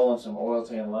over rolling some oil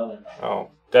tan leather. Oh,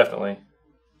 definitely.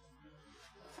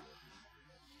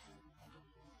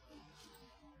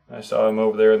 I saw him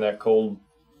over there in that cold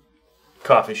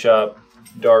coffee shop,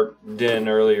 dark den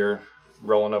earlier,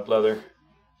 rolling up leather.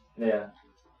 Yeah.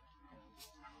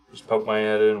 Just poke my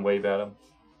head in and wave at him.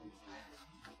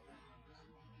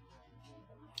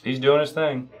 He's doing his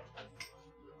thing.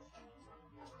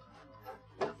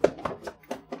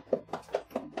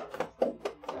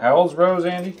 How old's Rose,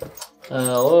 Andy? A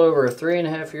little over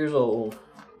 3.5 years old.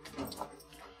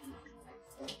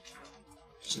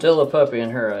 Still a puppy in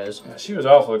her eyes. She was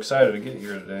awful excited to get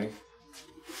here today.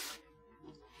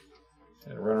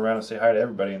 Had to run around and say hi to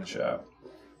everybody in the shop.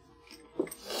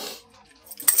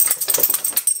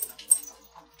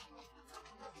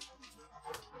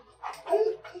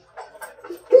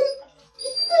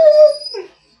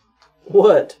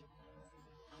 What?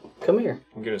 Come here.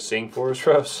 You gonna sing for us,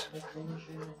 Rose?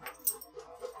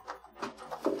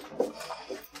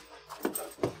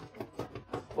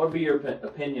 What would be your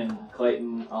opinion,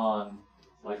 Clayton, on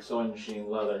like sewing machine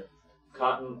leather,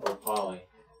 cotton or poly?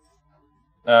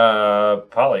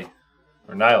 Poly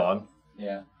or nylon.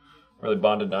 Yeah. Really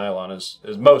bonded nylon is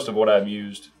most of what I've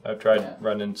used. I've tried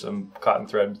running some cotton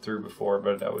thread through before,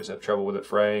 but I always have trouble with it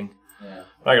fraying. Yeah.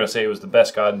 I'm not gonna say it was the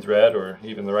best cotton thread or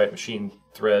even the right machine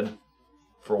thread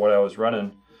for what I was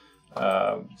running.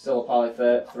 Still a poly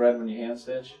thread when you hand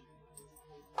stitch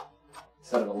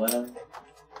instead of a linen.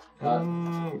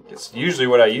 It's usually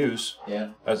what I use. Yeah.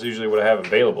 That's usually what I have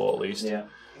available, at least. Yeah.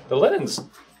 The linen's,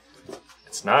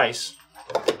 it's nice.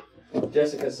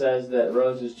 Jessica says that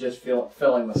Rose is just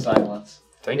filling the silence.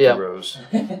 Thank you, Rose.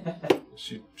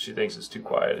 She thinks it's too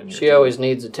quiet in here. She always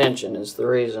needs attention is the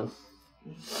reason.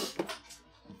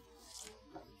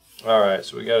 Alright,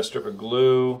 so we got a strip of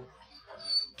glue,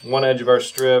 one edge of our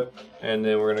strip, and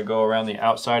then we're going to go around the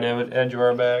outside edge of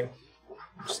our bag,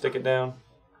 stick it down.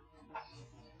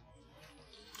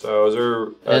 So is there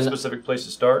a specific place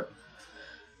to start?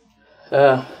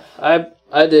 I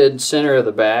did center of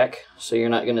the back, so you're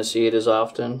not going to see it as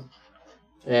often.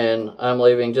 And I'm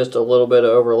leaving just a little bit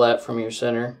of overlap from your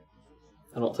center.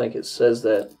 I don't think it says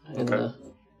that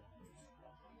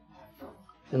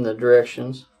in the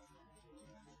directions.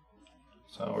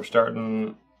 So we're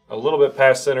starting a little bit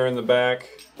past center in the back,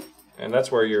 and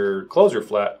that's where your closure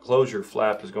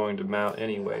flap is going to mount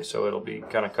anyway, so it'll be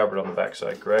kind of covered on the back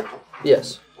side, correct?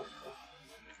 Yes.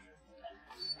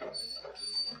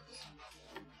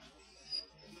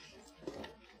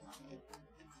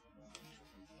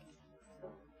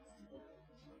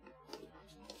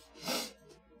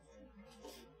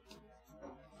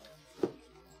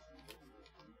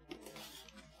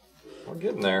 We're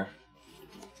getting there.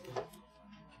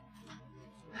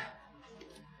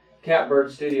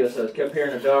 Catbird Studio says, kept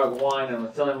hearing a dog whine and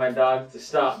was telling my dog to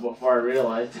stop before I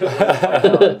realized it was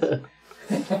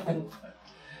my dog.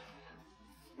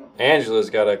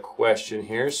 Angela's got a question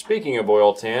here. Speaking of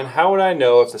oil tan, how would I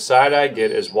know if the side I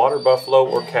get is water buffalo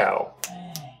or cow?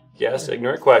 Yes,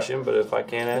 ignorant question, but if I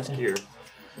can't ask here.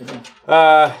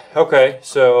 Okay,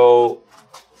 so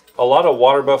a lot of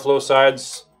water buffalo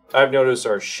sides I've noticed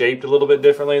are shaped a little bit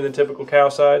differently than typical cow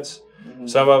sides.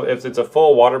 If it's a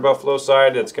full water buffalo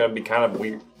side, it's going to be kind of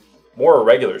weird, more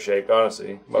irregular shaped,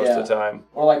 honestly, most of the time.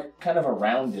 Or like kind of a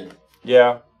rounded.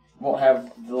 Yeah. Won't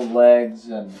have the legs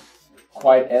and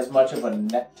quite as much of a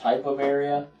neck type of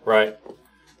area. Right.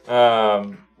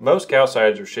 Most cow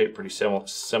sides are shaped pretty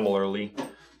similarly.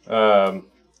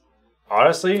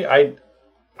 Honestly, I'm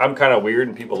kind of weird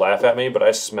and people laugh at me, but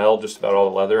I smell just about all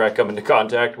the leather I come into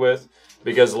contact with.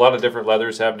 Because a lot of different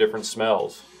leathers have different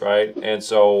smells, right? And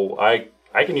so I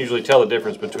can usually tell the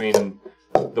difference between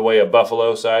the way a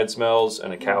buffalo side smells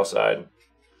and a cow side.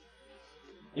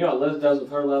 You know what Liz does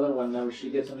with her leather whenever she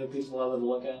gets a new piece of leather to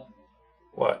look at?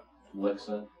 What? Licks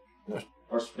it.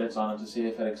 Or spits on it to see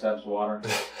if it accepts water.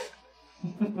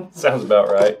 Sounds about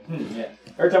right. Yeah.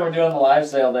 Every time we're doing the live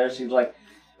sale there, she's like,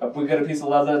 if we get a piece of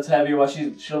leather that's heavy, well,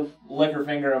 she'll lick her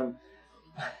finger and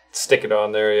stick it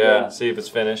on there, yeah. See if it's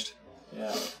finished.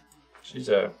 Yeah. She's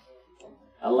a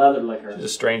leather licker. She's a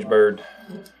strange bird.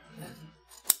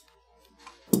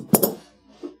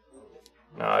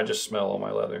 No, I just smell all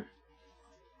my leather.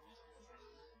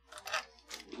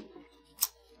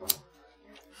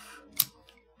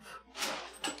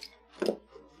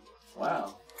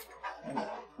 Wow.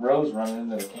 Rose running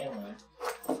into the camera.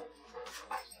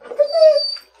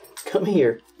 Come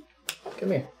here.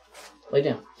 Come here. Lay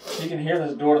down. She can hear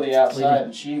this door to the outside,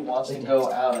 and she wants to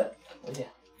go out it. Lay down.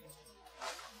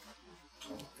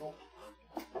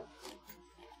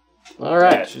 All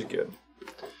right. Yeah, she's good.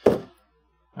 All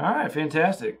right,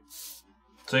 fantastic.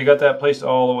 So you got that placed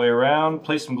all the way around.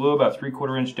 Place some glue about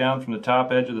 3/4 inch down from the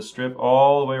top edge of the strip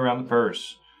all the way around the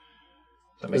purse.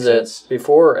 Does that make sense? Is it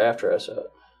before or after I sew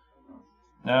it?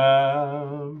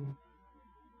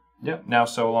 Yep. Now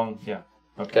sew along. Yeah.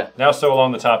 Okay. Now sew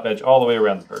along the top edge all the way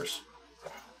around the purse.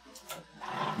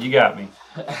 You got me.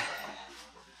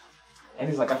 And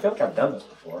he's like, I feel like I've done this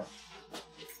before.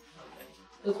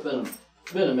 It's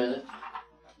been a minute.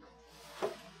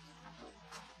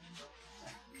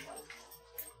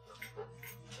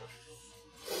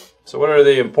 So what are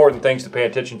the important things to pay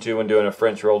attention to when doing a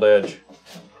French rolled edge?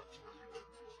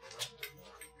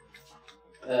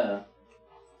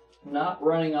 Not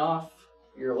running off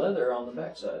your leather on the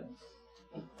backside.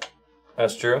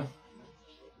 That's true.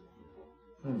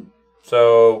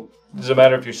 So does it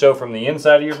matter if you sew from the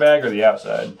inside of your bag or the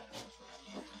outside?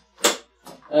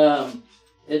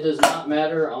 It does not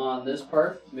matter on this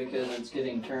part because it's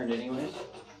getting turned anyways.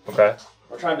 Okay.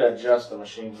 We're trying to adjust the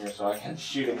machine here so I can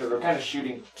shoot it, because we're kind of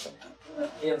shooting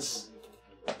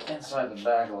inside the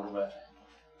bag a little bit.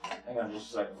 Hang on just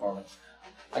a second for me.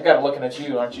 I got it looking at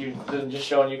you, aren't you? Just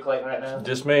showing you, Clayton, right now?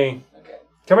 Just me. Okay.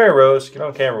 Come here, Rose. Get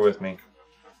on camera with me.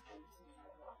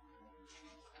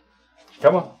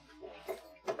 Come on.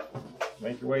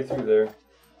 Make your way through there.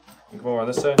 You come over on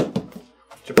this side.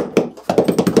 Did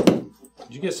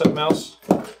you get something else?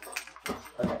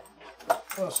 Okay.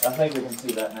 I think we can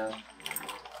see that now.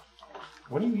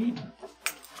 What are you eating?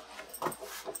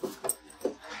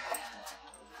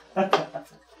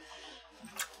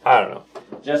 I don't know.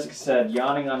 Jessica said,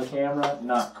 yawning on camera,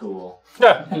 not cool.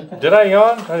 Did I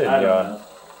yawn? I didn't I don't yawn. know.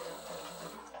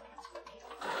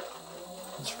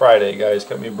 It's Friday, guys.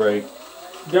 Cut me a break.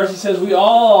 Darcy says, we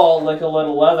all lick a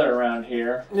little leather around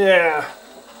here. Yeah.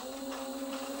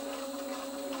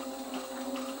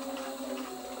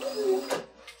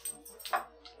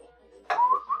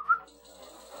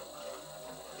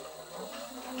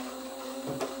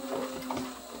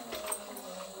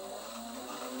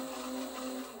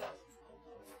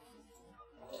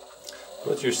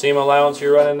 What's your seam allowance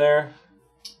you're running there?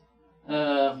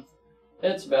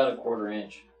 It's about 1/4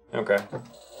 inch. Okay.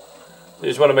 You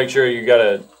just want to make sure you got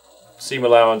a seam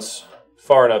allowance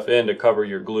far enough in to cover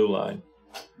your glue line.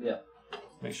 Yeah.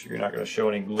 Make sure you're not going to show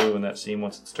any glue in that seam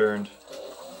once it's turned.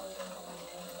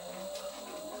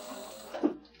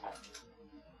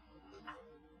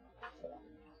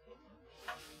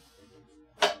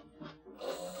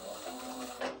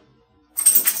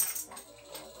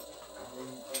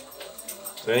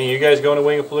 So any of you guys going to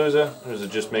Wingapalooza, or is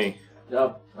it just me?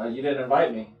 No, you didn't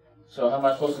invite me. So how am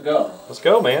I supposed to go? Let's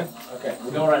go, man. Okay, we're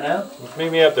going right now? Let's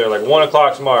meet me up there, like 1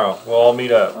 o'clock tomorrow. We'll all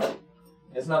meet up.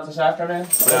 It's not this afternoon?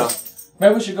 No.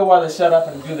 Maybe we should go while they set up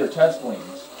and do their test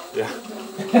wings. Yeah.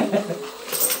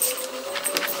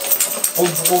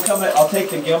 We'll come in, I'll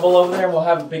take the gimbal over there and we'll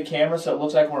have a big camera so it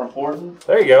looks like we're important.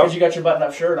 There you go. Because you got your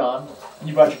button-up shirt on, and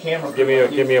you brought your camera. Give me a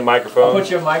I'll microphone. put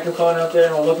you a microphone out there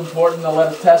and we'll look important. They'll let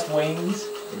us test wings.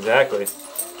 Exactly.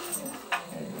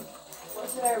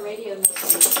 What's our radio name?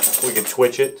 We could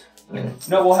Twitch it.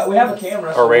 No, we have a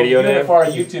camera. Our radio we'll do it name? for our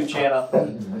YouTube channel.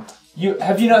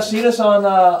 Have you not seen us on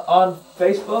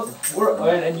Facebook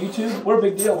and YouTube? We're a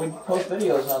big deal. We post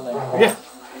videos on there. Yeah.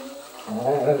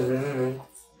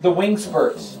 The Wing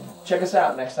Spurts. Check us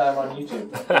out next time on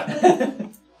YouTube.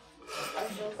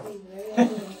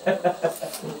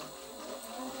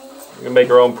 We can make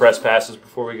our own press passes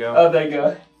before we go. Oh, there you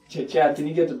go. Chad, can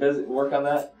you get to work on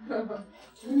that?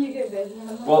 Can you get busy?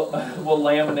 We'll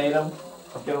laminate them.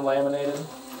 Get them laminated.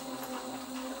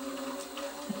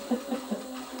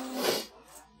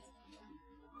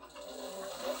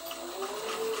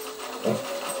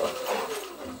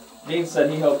 Dean said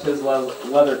he hoped his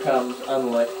leather comes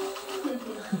unlicked.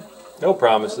 No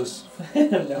promises.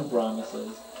 No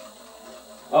promises.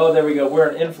 Oh, there we go. We're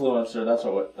an influencer.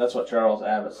 That's what Charles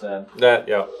Abbott said. That,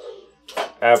 yeah.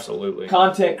 Absolutely.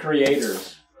 Content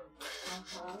creators.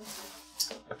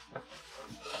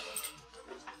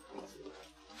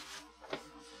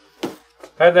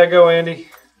 How'd that go, Andy?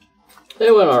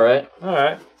 It went all right. All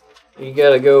right. You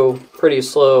got to go pretty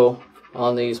slow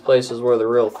on these places where they're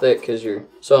real thick because your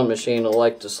sewing machine will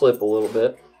like to slip a little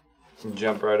bit.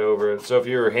 Jump right over it. So if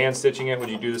you were hand stitching it, would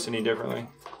you do this any differently?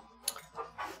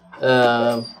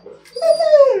 No,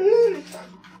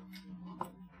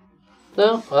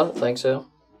 I don't think so.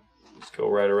 Just go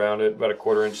right around it, about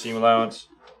 1/4 inch seam allowance.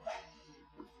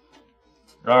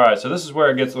 All right, so this is where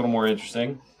it gets a little more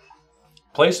interesting.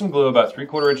 Place some glue about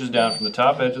 3/4 inches down from the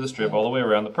top edge of the strip all the way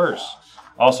around the purse.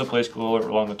 Also place glue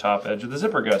along the top edge of the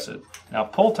zipper gusset. Now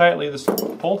pull tightly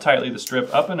the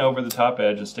strip up and over the top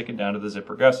edge and stick it down to the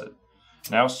zipper gusset.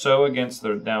 Now sew against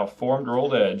the now formed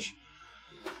rolled edge.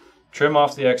 Trim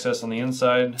off the excess on the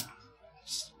inside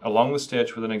along the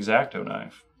stitch with an X-Acto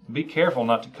knife. Be careful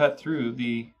not to cut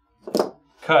the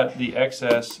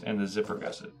excess and the zipper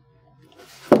gusset.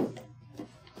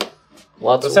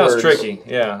 Lots that of sounds words. tricky.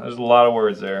 Yeah, there's a lot of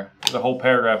words there. There's a whole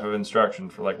paragraph of instruction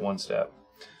for like one step.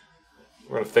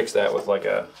 We're going to fix that with like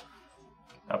a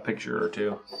picture or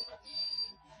two.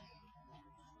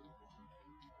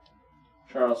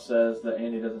 Charles says that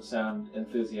Andy doesn't sound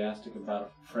enthusiastic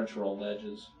about French rolled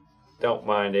edges. Don't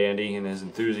mind Andy and his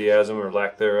enthusiasm or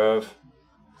lack thereof.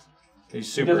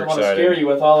 He's super excited. He doesn't want to excited. scare you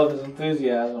with all of his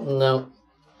enthusiasm. No.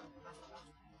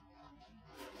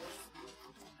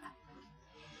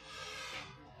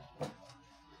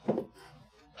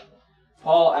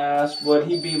 Paul asked, would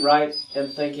he be right in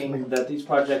thinking that these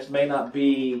projects may not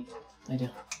be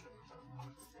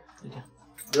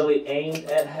really aimed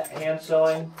at hand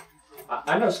sewing?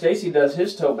 I know Stacy does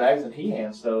his tote bags and he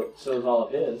hand sews all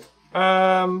of his.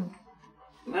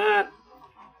 Not.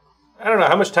 I don't know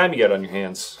how much time you got on your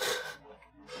hands.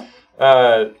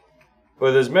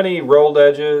 With as many rolled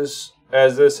edges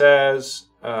as this has,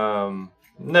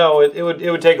 no, it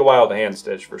would take a while to hand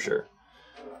stitch for sure.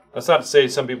 That's not to say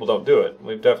some people don't do it.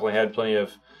 We've definitely had plenty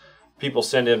of people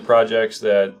send in projects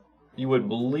that you would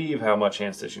believe how much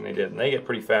hand stitching they did, and they get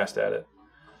pretty fast at it.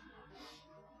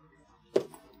 Of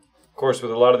course,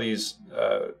 with a lot of these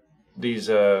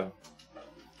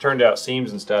turned out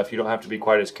seams and stuff, you don't have to be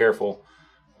quite as careful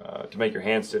to make your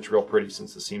hand stitch real pretty,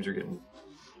 since the seams are going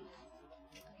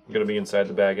to be inside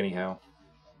the bag anyhow.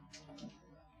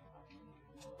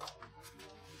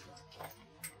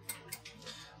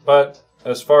 But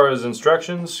as far as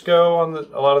instructions go on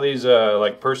a lot of these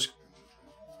like purse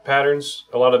patterns,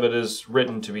 a lot of it is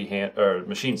written to be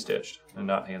machine stitched and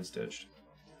not hand stitched.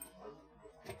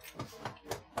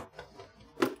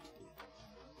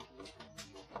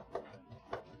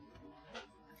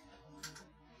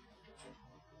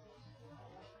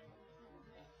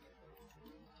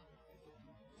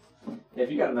 If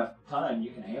you got enough time,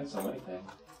 you can hand sew anything.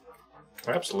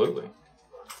 Absolutely.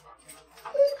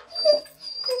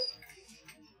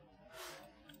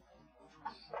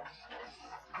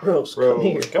 Rose, come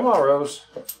here. Come on, Rose.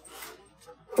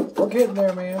 We're getting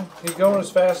there, man. He's going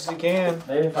as fast as he can.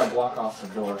 Maybe if I block off the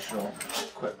door, she'll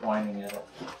quit whining at it.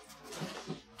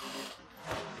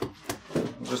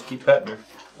 Just keep petting her.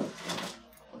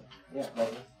 Yeah,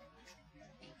 baby.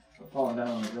 We're falling down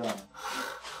on the ground.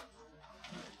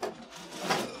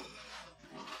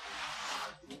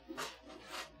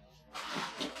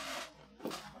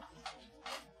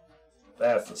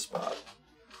 That's the spot.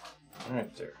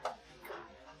 Right there.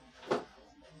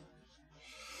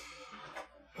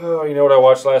 Oh, you know what I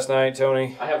watched last night,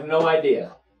 Tony? I have no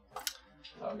idea.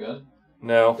 Top Gun?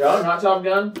 No. No, not Top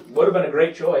Gun. Would have been a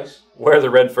great choice. Where the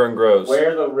Red Fern Grows.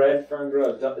 Where the red fern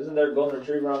grows. Isn't there a golden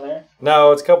retriever on there?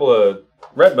 No, it's a couple of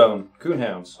redbone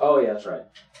coonhounds. Oh, yeah, that's right.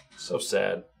 So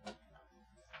sad.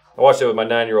 I watched it with my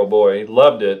 9-year-old boy. He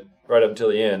loved it right up until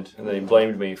the end, and then he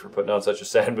blamed me for putting on such a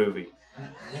sad movie.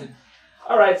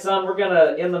 All right, son, we're going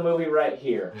to end the movie right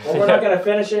here. Well, we're not going to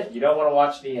finish it. You don't want to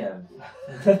watch the end.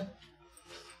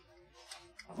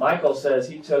 Michael says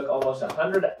he took almost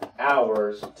 100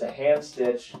 hours to hand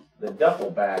stitch the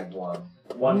duffel bag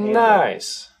one-handed.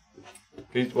 Nice.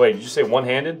 Wait, did you say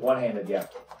one-handed? One-handed, yeah.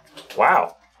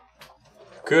 Wow.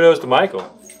 Kudos to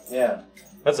Michael. Yeah.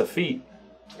 That's a feat.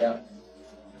 Yeah.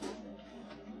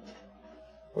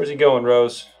 Where's he going,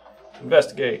 Rose?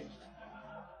 Investigate.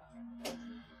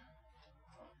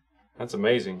 That's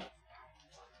amazing.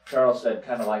 Charles said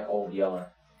kind of like Old Yeller.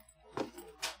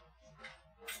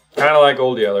 Kind of like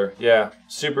Old Yeller. Yeah.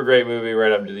 Super great movie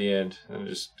right up to the end. And it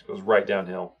just goes right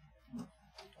downhill.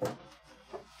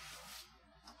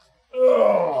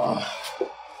 Ugh.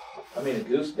 I mean, a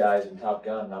goose dies in Top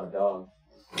Gun, not a dog.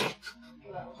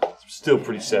 Still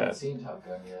pretty I sad. haven't seen Top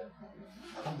Gun yet.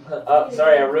 Oh,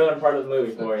 sorry, I ruined part of the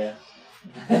movie for you.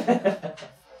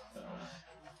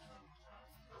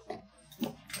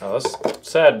 Oh, those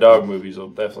sad dog movies will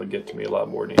definitely get to me a lot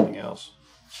more than anything else.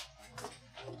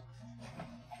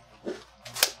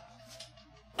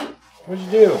 What'd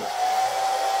you do?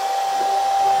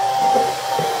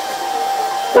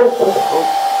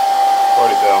 Oh,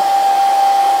 already fell.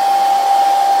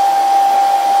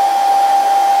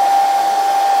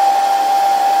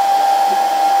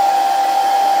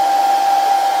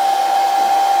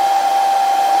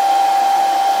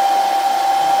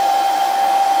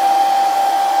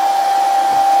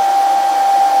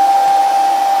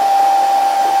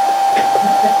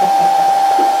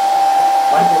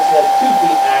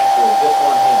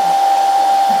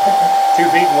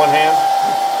 feet in one hand?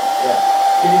 Yeah.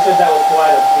 Because you said that was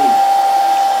quite a feat.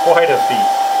 Quite a feat.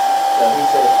 So he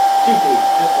said 2 feet,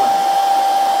 just one hand.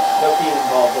 No feet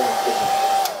involved in the stitching.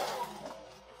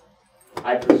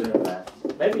 I presume that.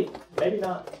 Maybe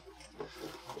not.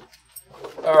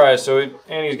 All right, so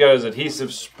Andy's got his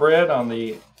adhesive spread on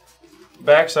the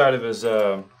back side of his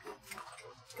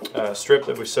strip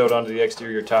that we sewed onto the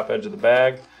exterior top edge of the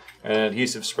bag, and an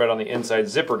adhesive spread on the inside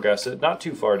zipper gusset, not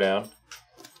too far down.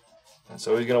 And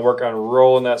so he's going to work on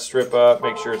rolling that strip up,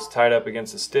 make sure it's tied up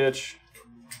against the stitch,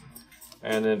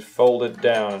 and then fold it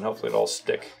down, and hopefully it'll all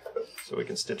stick so we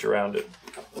can stitch around it.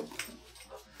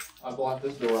 I blocked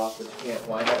this door off, but you can't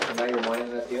wind up, so now you're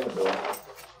winding at the other door.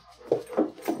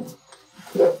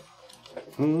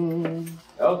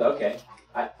 Oh, okay.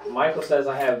 Michael says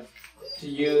I have to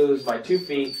use my 2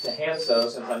 feet to hand sew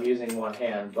since I'm using one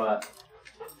hand, but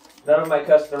none of my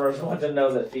customers want to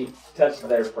know that feet touch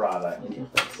their product.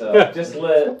 So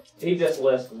he just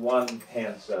lists one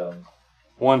hand sewn.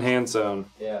 One hand sewn.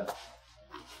 Yeah.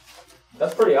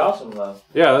 That's pretty awesome, though.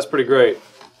 Yeah, that's pretty great.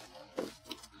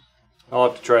 I'll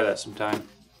have to try that sometime.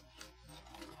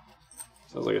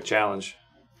 Sounds like a challenge.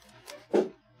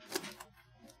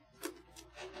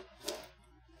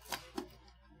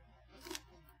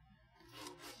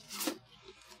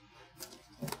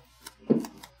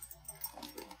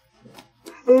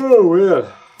 Oh,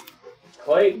 man.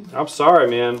 Clayton. I'm sorry,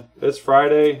 man. It's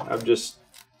Friday. I'm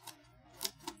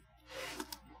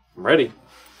ready.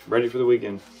 Ready for the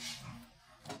weekend.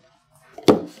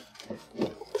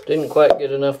 Didn't quite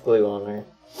get enough glue on there.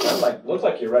 Looks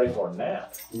like you're ready for a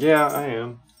nap. Yeah, I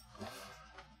am.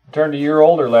 I turned a year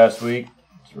older last week.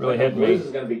 It's really hit me. This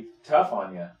is going to be tough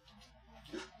on you.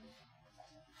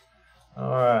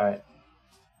 All right.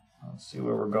 Let's see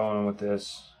where we're going with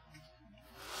this.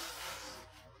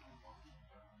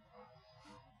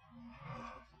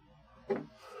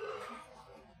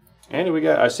 And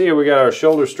I see we got our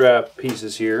shoulder strap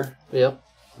pieces here. Yep.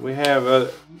 We have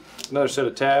another set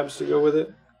of tabs to go with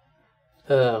it.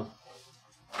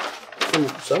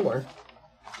 Somewhere.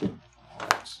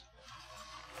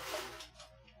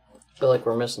 Feel like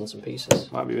we're missing some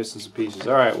pieces. Might be missing some pieces.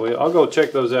 All right, well, I'll go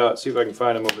check those out, see if I can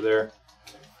find them over there.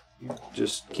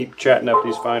 Just keep chatting up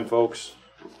these fine folks.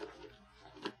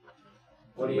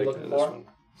 What are you looking for?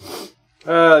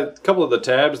 A couple of the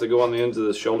tabs that go on the ends of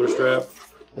the shoulder strap.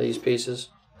 These pieces.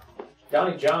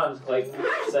 Johnny John's, Clayton,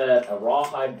 said a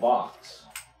rawhide box.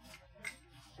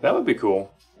 That would be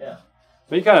cool. Yeah.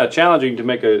 It'd be kind of challenging to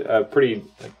make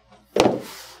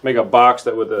make a box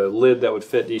that with a lid that would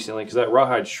fit decently, because that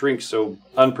rawhide shrinks so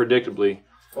unpredictably.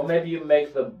 Well, maybe you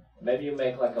make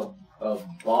like a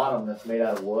bottom that's made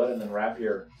out of wood, and then wrap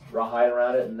your rawhide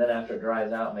around it, and then after it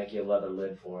dries out, make you a leather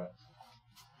lid for it.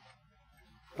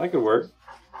 That could work.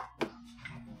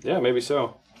 Yeah, maybe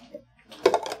so.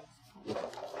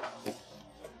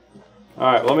 All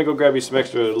right, well, let me go grab you some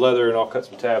extra leather, and I'll cut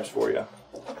some tabs for you.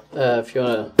 If you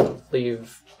want to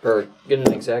leave or get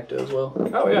an X-Acto as well.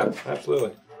 Oh yeah,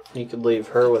 absolutely. You could leave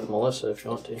her with Melissa if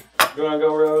you want to. You want to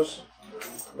go, Rose?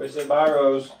 Everybody say bye,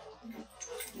 Rose.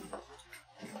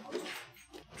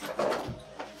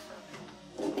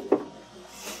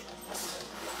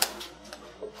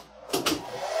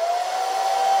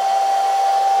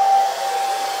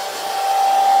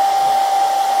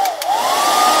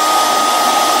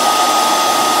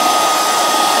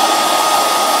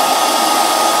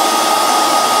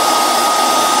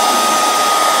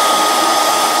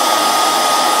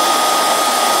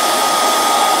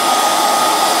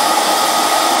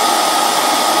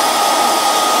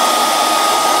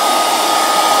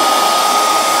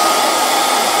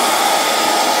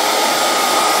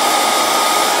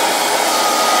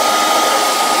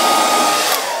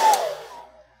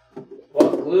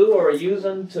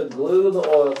 To glue the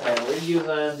oil pan, we're using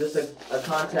just a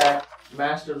contact.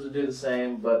 Masters will do the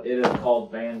same, but it is called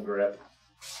Van Grip.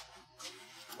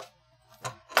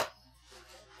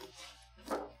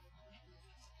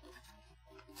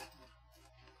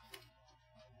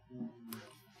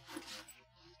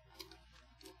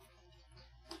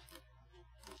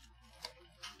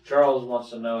 Charles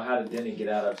wants to know, how did Denny get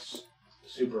out of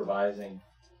supervising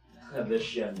this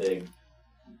shindig?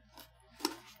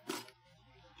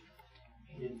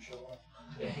 Didn't show up.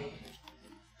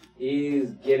 He's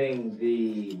getting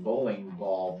the bowling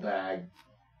ball bag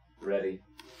ready.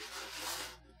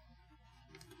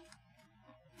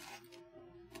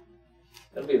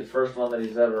 That'll be the first one that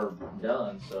he's ever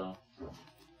done, so.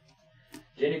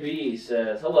 Jenny B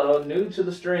says, hello, new to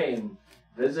the stream.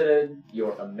 Visited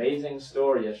your amazing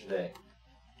store yesterday.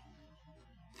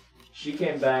 She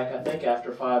came back, I think,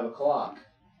 after 5 o'clock.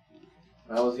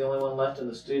 I was the only one left in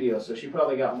the studio, so she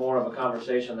probably got more of a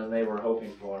conversation than they were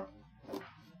hoping for.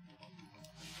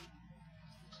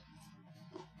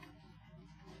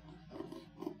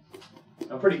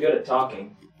 I'm pretty good at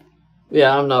talking.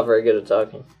 Yeah, I'm not very good at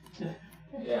talking.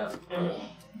 Yeah.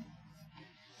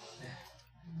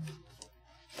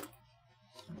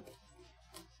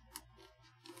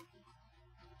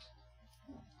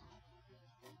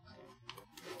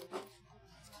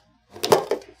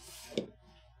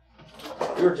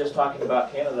 We were just talking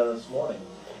about Canada this morning.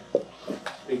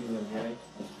 Speaking of Jenny.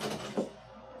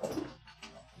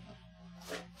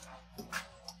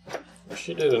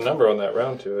 She did a number on that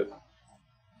round to it.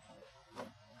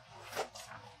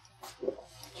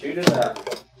 Shoot it up.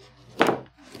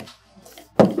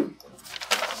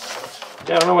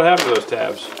 Yeah, I don't know what happened to those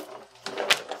tabs.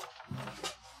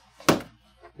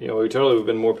 You know, we totally would have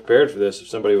been more prepared for this if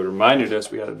somebody would have reminded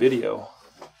us we had a video.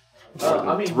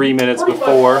 I mean, 3 minutes pretty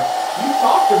before. much, you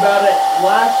talked about it you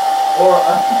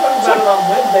talked about it on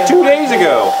Wednesday. 2 days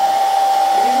ago.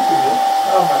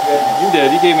 Oh my goodness. You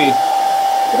did. You gave me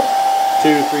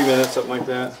 2 to 3 minutes, something like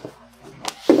that.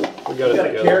 We got You it got a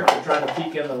together. character trying to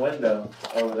peek in the window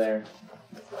over there.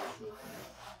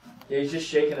 Yeah, he's just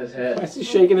shaking his Why head. is he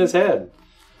shaking his head?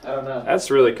 I don't know.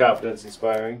 That's really confidence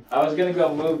inspiring. I was gonna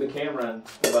go move the camera,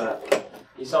 but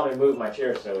he saw me move my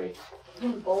chair, so he.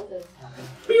 Bolted.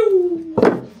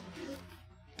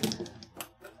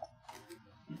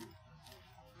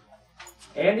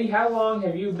 Andy, how long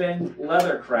have you been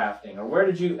leather crafting, or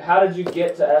how did you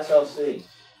get to SLC?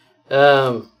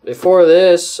 Before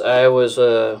this, I was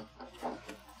a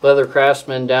leather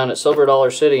craftsman down at Silver Dollar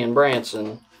City in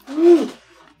Branson.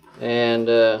 And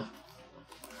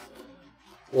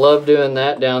loved doing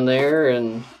that down there,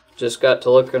 and just got to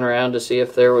looking around to see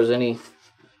if there was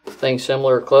anything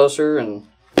similar or closer, and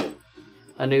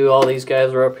I knew all these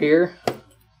guys were up here,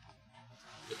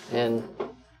 and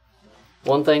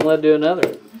one thing led to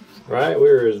another. Right? We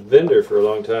were his vendor for a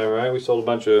long time, right? We sold a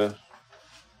bunch of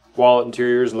wallet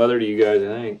interiors and leather to you guys, I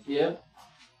think. Yeah.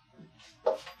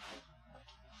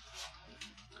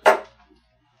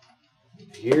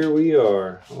 Here we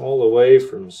are, all the way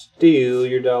from Steal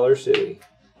Your Dollar City.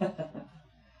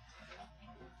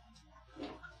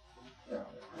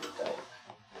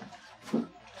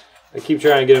 I keep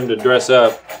trying to get him to dress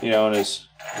up, you know, in his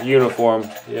uniform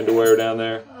he had to wear down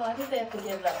there. Oh, I think they have to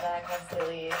give that back once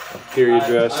they leave. Period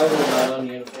dress. I wear my own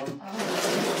uniform.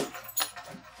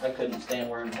 I couldn't stand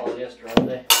wearing polyester all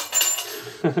day.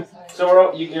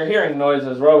 So you're hearing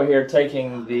noises. We're over here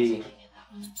taking the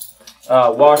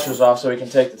washers off so we can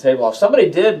take the table off. Somebody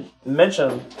did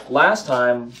mention last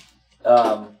time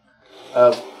of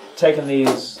taking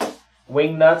these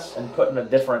wing nuts and putting a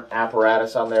different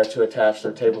apparatus on there to attach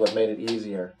their table that made it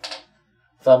easier.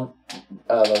 Those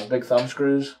big thumb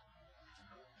screws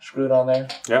screwed on there.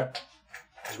 Yeah.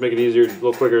 Just make it easier, a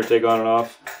little quicker to take on and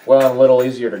off. Well, and a little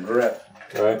easier to grip.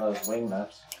 Right. Those wing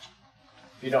nuts.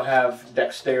 If you don't have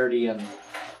dexterity and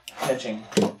pinching.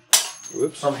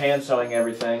 Whoops. From hand sewing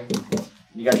everything,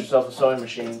 you got yourself a sewing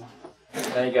machine.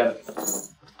 Now you got to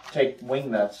take wing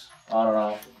nuts on and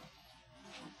off.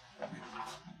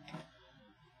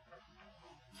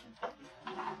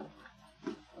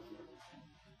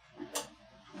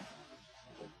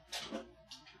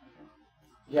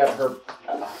 You have a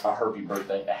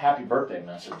happy birthday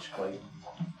message, Clayton.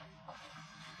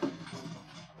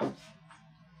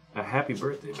 A happy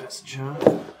birthday message, huh?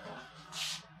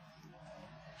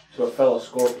 To a fellow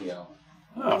Scorpio.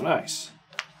 Oh, nice.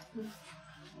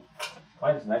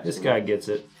 Mine's next This week. guy gets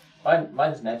it.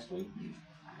 Mine's next week.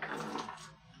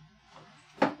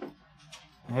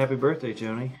 Happy birthday,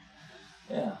 Tony.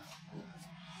 Yeah.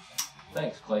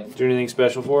 Thanks, Clayton. Do anything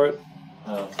special for it?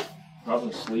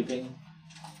 Probably sleeping.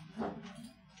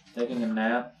 Taking a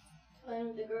nap. Playing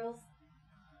with the girls.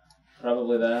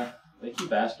 Probably that. They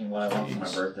keep asking what I want for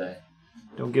my birthday.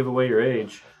 Don't give away your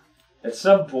age. At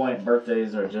some point,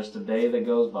 birthdays are just a day that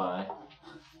goes by.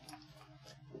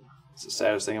 It's the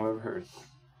saddest thing I've ever heard.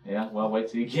 Yeah, well, wait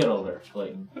till you get older,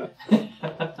 Clayton.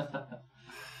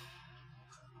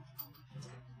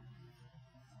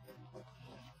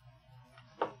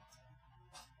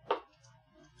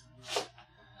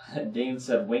 Dean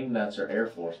said wing nuts are Air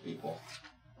Force people.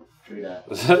 True that.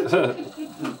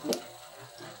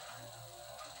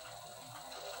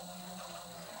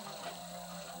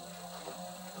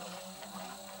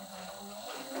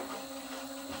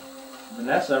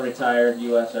 Vanessa retired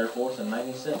U.S. Air Force in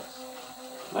 '96.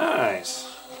 Nice.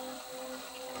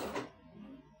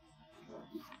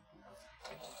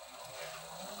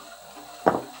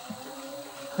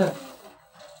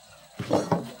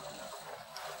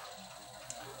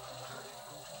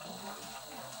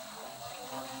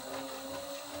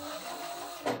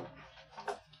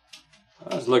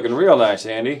 That's looking real nice,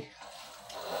 Andy.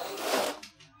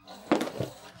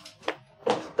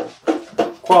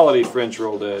 Quality French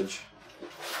rolled edge.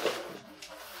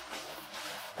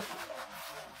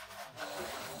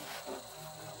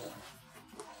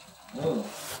 Ooh.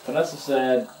 Vanessa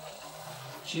said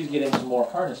she's getting some more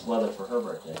harness leather for her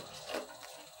birthday.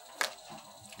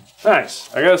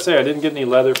 Nice. I gotta say, I didn't get any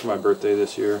leather for my birthday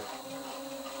this year.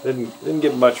 Didn't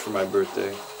get much for my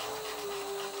birthday.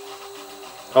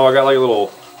 Oh, I got like a little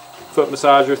foot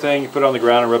massager thing. You put it on the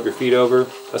ground and rub your feet over.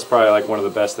 That's probably like one of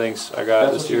the best things I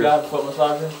got this year. That's what you got,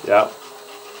 foot massager? Yeah.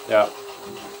 Yeah.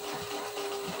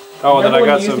 Oh, and then I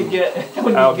got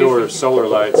some outdoor solar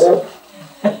lights.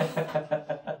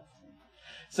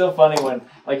 So funny when,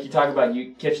 like, you talk about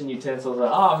kitchen utensils.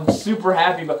 Like, oh, I'm super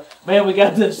happy, but man, we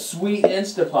got this sweet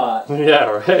Instapot.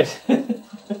 Yeah, right.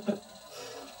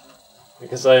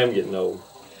 Because I am getting old.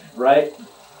 Right?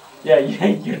 Yeah,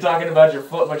 you're talking about your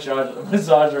foot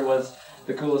massager was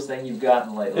the coolest thing you've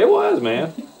gotten lately. It was,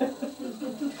 man.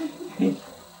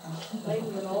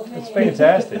 It's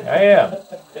fantastic. I am.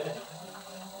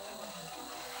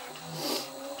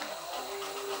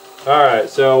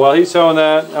 Alright, so while he's sewing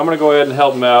that, I'm going to go ahead and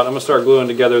help him out. I'm going to start gluing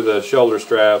together the shoulder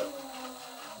strap.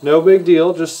 No big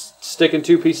deal, just sticking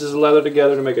 2 pieces of leather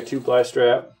together to make a 2-ply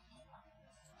strap.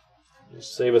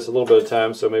 Just save us a little bit of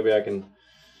time so maybe I can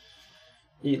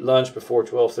eat lunch before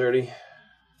 12:30.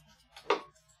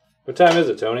 What time is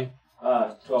it, Tony?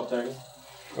 12:30.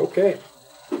 Okay.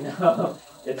 No,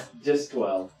 it's just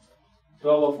 12.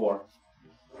 12:04.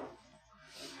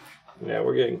 Yeah,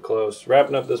 we're getting close.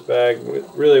 Wrapping up this bag.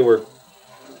 Really, we're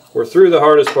through the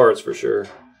hardest parts for sure.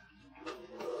 Just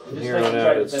think you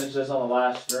tried to finish this on the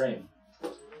last stream.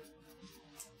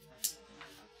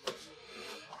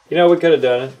 You know, we could have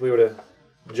done it. We would have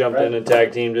jumped in and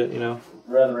tag teamed it, you know.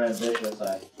 Rather ambitious,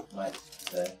 I might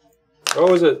say. What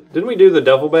was it? Didn't we do the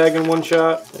duffel bag in one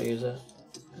shot? I use that?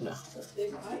 No.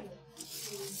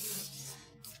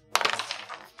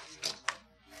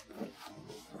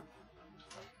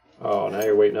 Oh, now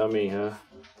you're waiting on me, huh?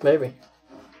 Maybe.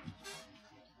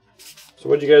 So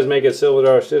what'd you guys make at Silver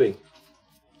Dollar City?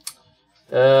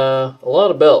 A lot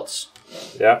of belts.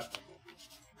 Yeah.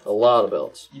 A lot of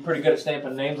belts. You pretty good at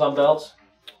stamping names on belts?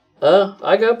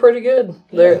 I got pretty good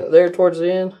there towards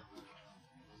the end.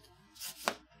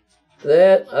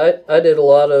 That I did a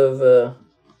lot of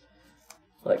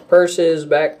like purses,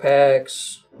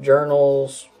 backpacks,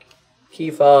 journals, key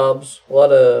fobs, a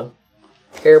lot of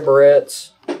hair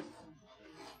barrettes.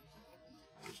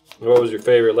 What was your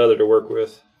favorite leather to work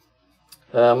with?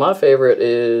 My favorite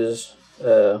is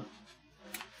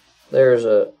there's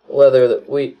a leather that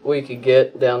we could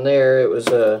get down there. It was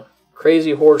a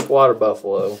Crazy Horse Water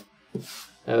Buffalo.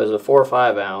 It was a 4 or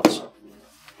 5 ounce.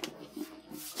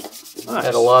 Nice.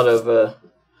 Had a lot of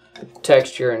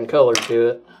texture and color to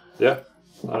it. Yeah,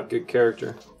 a lot of good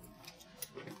character.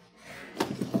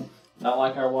 Not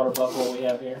like our water buffalo we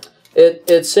have here?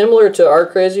 It's similar to our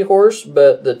Crazy Horse,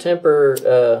 but the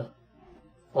temper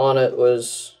on it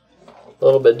was a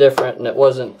little bit different, and it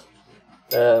wasn't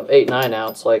 8-9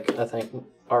 ounce like I think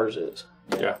ours is.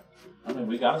 Yeah. I mean,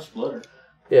 we got a splitter.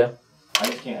 Yeah. I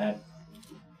just can't add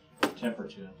temper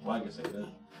to it. Well, I guess I could.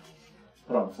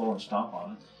 Put it on the floor and stomp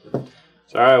on it.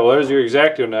 So, all right, well, there's your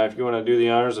X-Acto knife. You want to do the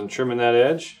honors on trimming that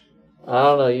edge? I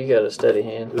don't know. You got a steady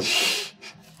hand.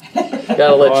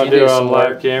 Gotta let you do some on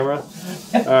live camera.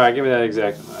 All right, give me that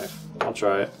X-Acto knife. I'll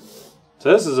try it.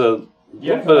 So this is a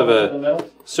little bit of a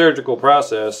surgical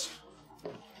process.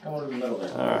 Come over to the middle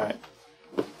there. All right.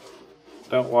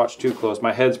 Don't watch too close.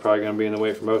 My head's probably going to be in the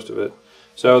way for most of it.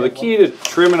 So the key to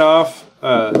trimming off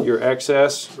your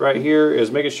excess right here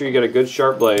is making sure you get a good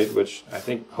sharp blade, which I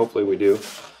think hopefully we do,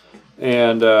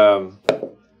 and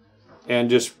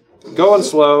just going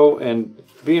slow and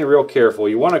being real careful.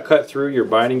 You want to cut through your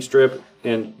binding strip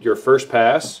in your first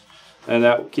pass, and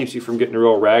that keeps you from getting a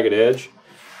real ragged edge.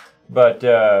 But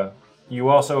you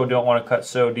also don't want to cut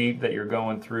so deep that you're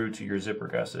going through to your zipper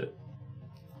gusset.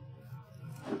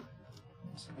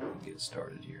 Let's get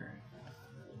started here.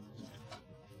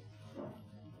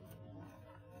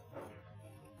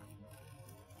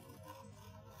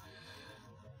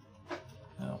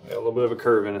 Oh, got a little bit of a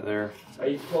curve in it there. Are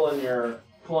you pulling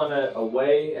it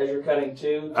away as you're cutting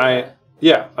too?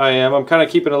 Yeah, I am. I'm kind of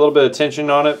keeping a little bit of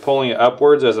tension on it, pulling it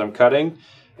upwards as I'm cutting.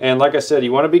 And like I said,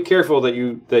 you want to be careful that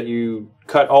you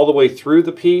cut all the way through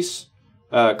the piece,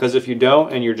 because if you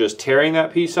don't and you're just tearing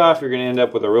that piece off, you're going to end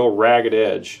up with a real ragged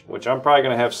edge, which I'm probably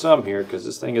going to have some here because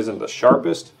this thing isn't the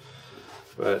sharpest,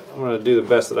 but I'm going to do the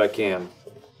best that I can.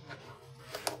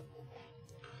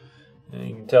 And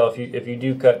you can tell if you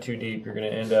do cut too deep, you're going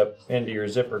to end up into your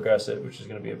zipper gusset, which is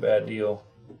going to be a bad deal.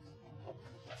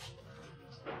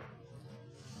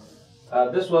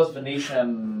 This was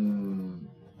Venetian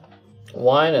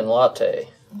Wine and latte.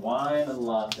 wine and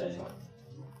latte.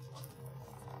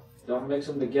 Don't mix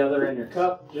them together in your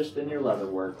cup, just in your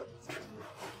leatherwork.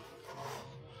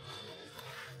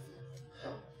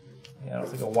 Yeah, I don't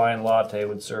think a wine latte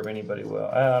would serve anybody well.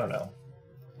 I don't know.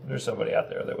 There's somebody out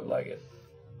there that would like it.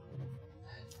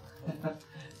 At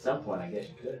some point, I guess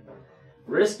you could.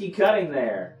 Risky cutting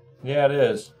there. Yeah, it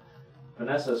is.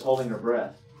 Vanessa's holding her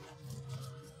breath.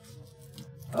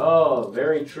 Oh,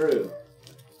 very true.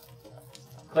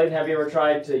 Clayton, have you ever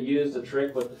tried to use the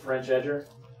trick with the French edger?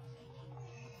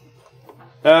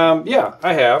 Yeah,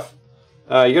 I have.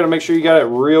 You got to make sure you got it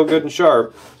real good and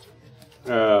sharp.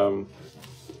 And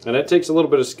it takes a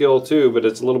little bit of skill too, but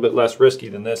it's a little bit less risky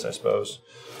than this, I suppose.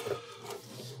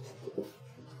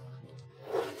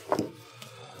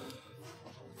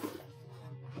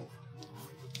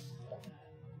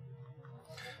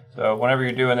 So whenever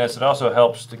you're doing this, it also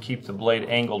helps to keep the blade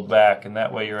angled back, and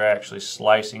that way you're actually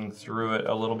slicing through it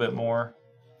a little bit more.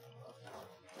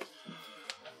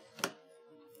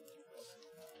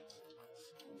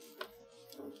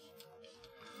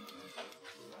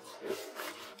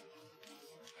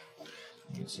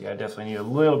 You can see I definitely need a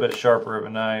little bit sharper of a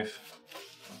knife.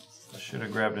 I should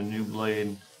have grabbed a new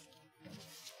blade.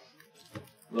 A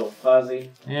little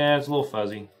fuzzy. Yeah, it's a little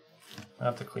fuzzy.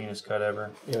 Not the cleanest cut ever.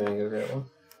 You want to go grab one?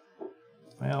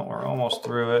 Well, we're almost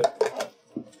through it.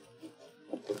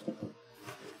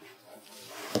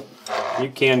 You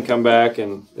can come back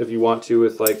and, if you want to,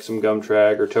 with like some gum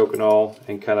trag or Tokonol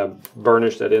and kind of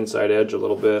burnish that inside edge a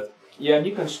little bit. Yeah, and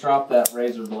you can strop that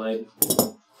razor blade.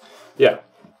 Yeah.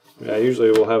 Yeah, usually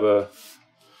we'll have a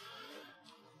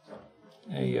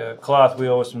cloth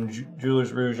wheel with some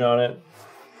jeweler's rouge on it.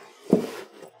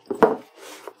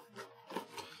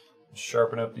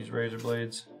 Sharpen up these razor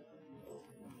blades.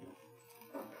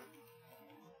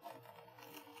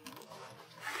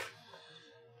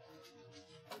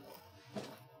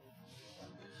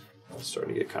 It's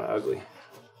starting to get kind of ugly.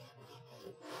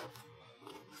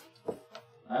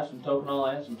 I have some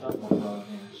Tokonol and some Tokonol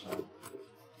here, so.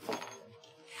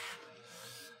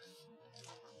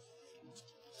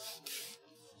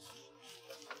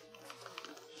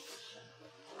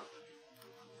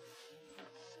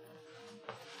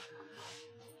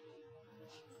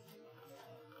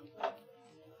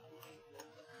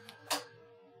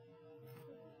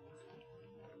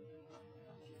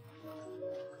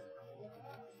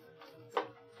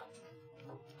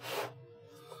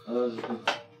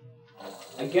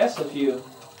 I guess if you're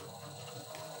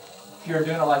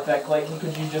doing it like that, Clayton,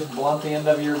 could you just blunt the end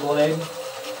of your blade?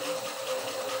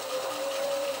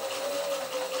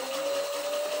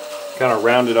 Kind of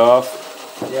round it off.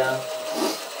 Yeah.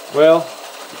 Well,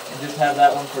 And just have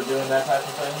that one for doing that type of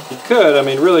thing? you could. I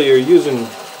mean, really, you're using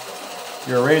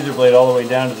your razor blade all the way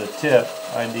down to the tip,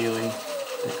 ideally,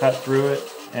 to cut through it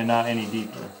and not any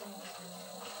deeper.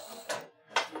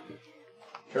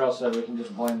 Charles said we can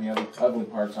just blame the other ugly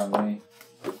parts on me.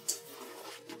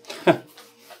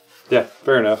 Yeah,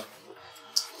 fair enough.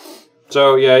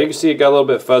 So yeah, you can see it got a little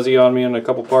bit fuzzy on me in a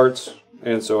couple parts,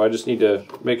 and so I just need to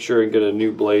make sure and get a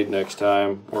new blade next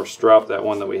time, or strop that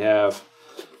one that we have.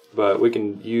 But we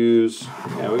can use,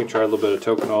 we can try a little bit of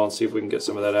Tokonol and see if we can get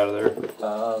some of that out of there.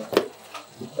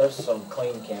 There's some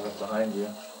clean canvas behind you.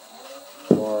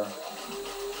 Or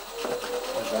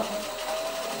what's that one?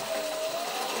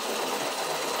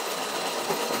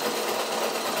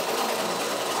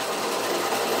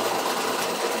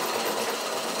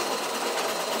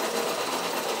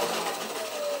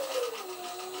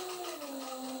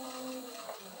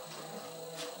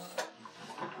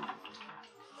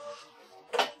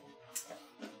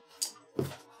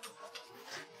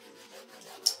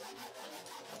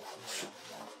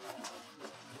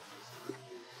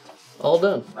 All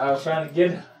done. I was trying to get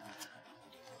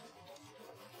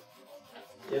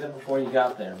it before you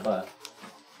got there, but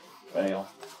fail.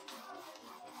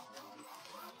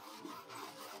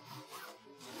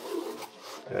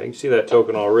 Yeah, you can see that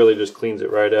Tokonol really just cleans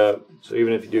it right up. So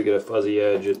even if you do get a fuzzy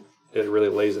edge, it really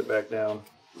lays it back down.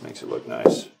 Makes it look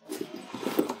nice. That's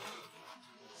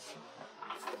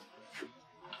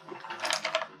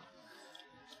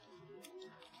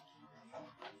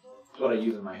what I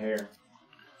use in my hair.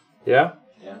 Yeah?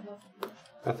 Yeah.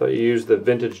 I thought you used the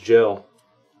vintage gel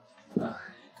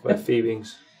by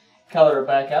Phoebing's. Color it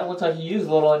back out. Looks like you used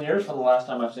a little on yours from the last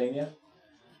time I've seen you.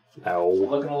 No.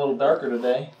 Looking a little darker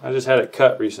today. I just had it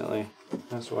cut recently.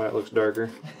 That's why it looks darker.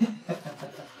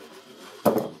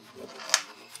 I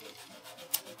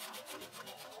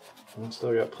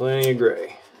still got plenty of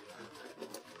gray.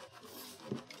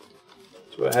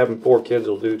 That's what having 4 kids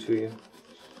will do to you.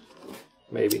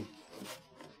 Maybe.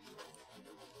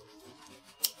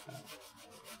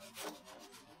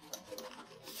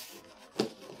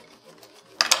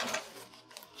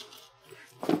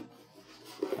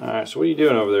 right, so what are you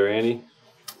doing over there, Andy?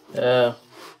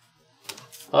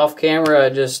 Off camera, I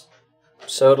just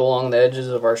sewed along the edges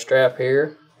of our strap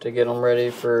here to get them ready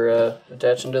for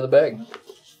attaching to the bag.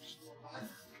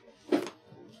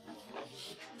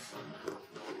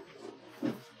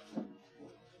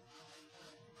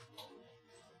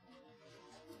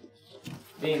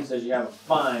 Dean says you have a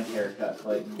fine haircut,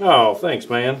 Clayton. Oh, thanks,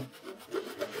 man.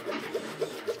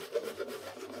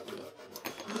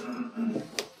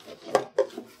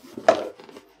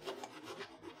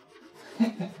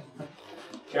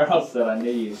 Carol said I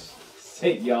knew you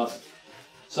said y'all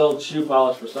sold shoe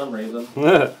polish for some reason.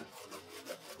 Yep.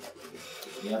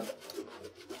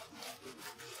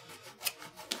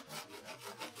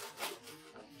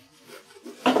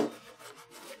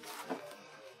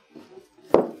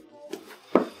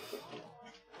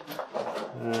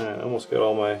 I almost got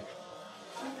all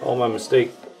my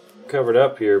mistake covered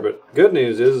up here, but good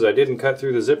news is I didn't cut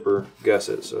through the zipper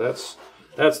gusset, so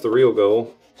that's the real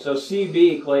goal. So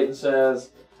CB, Clayton says,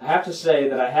 I have to say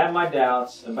that I had my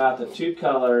doubts about the two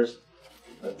colors,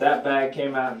 but that bag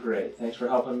came out great. Thanks for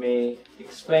helping me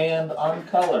expand on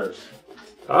colors.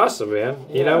 Awesome, man.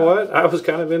 Yeah. You know what? I was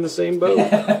kind of in the same boat.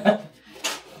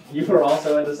 You were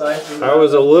also indecisive? I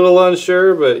was a little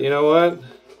unsure, but you know what?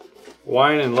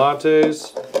 Wine and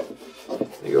lattes,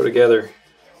 they go together.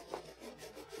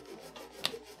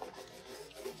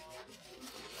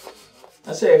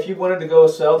 I say, if you wanted to go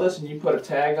sell this and you put a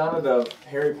tag on it of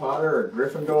Harry Potter or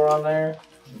Gryffindor on there,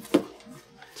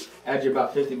 add you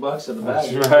about $50 to the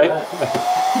bag. That's right.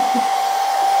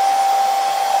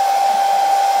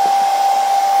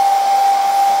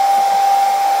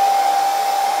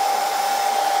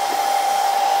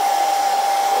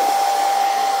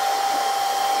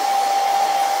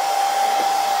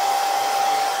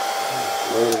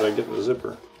 Where did I get the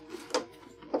zipper?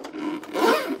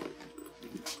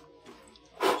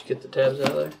 Get the tabs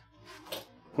out of there.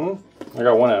 I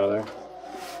got one out of there.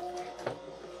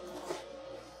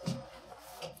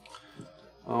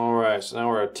 Alright, so now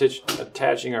we're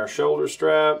attaching our shoulder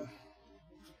strap.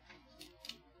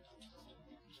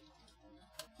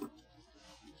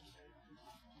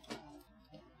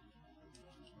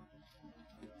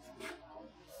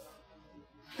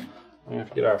 We have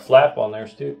to get our flap on there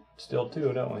still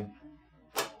too, don't we?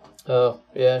 Oh,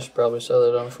 yeah, I should probably sew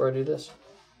that on before I do this.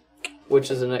 Which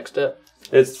is the next step?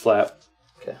 It's the flap.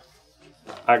 Okay.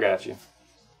 I got you.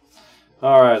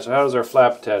 Alright, so how does our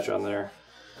flap attach on there?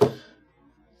 I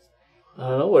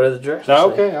don't know. What are the directions?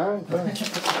 Oh, say? okay, alright.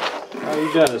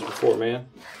 You've done this before, man.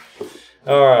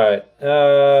 Alright.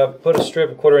 Put a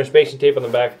strip of 1/4 inch basting tape on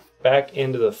the back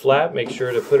end of the flap. Make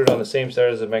sure to put it on the same side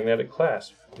as the magnetic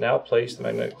clasp. Now place the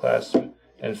magnetic clasp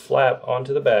and flap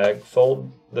onto the bag.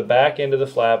 Fold the back end of the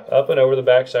flap up and over the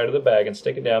back side of the bag and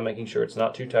stick it down, making sure it's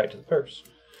not too tight to the purse.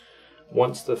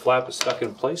 Once the flap is stuck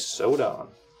in place, sew it on.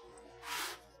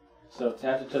 So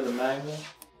attach it to the magnet.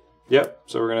 Yep,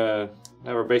 so we're going to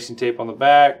have our basting tape on the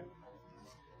back,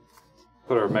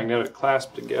 put our magnetic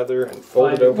clasp together, and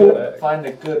fold it over the bag. Find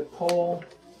a good pull.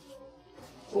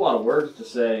 It's a lot of words to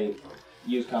say,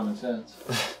 use common sense.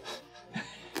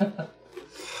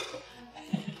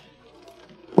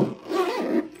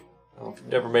 If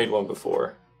you've never made one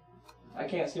before, I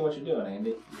can't see what you're doing,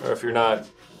 Andy. or if you're not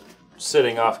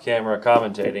sitting off camera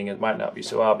commentating, it might not be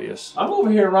so obvious. I'm over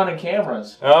here running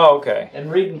cameras Oh, okay.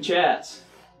 and reading chats.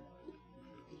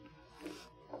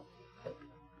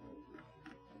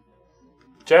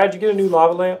 Chad, you get a new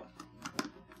lava lamp?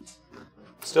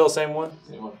 Still the same one?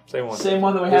 Same one. Same one. Same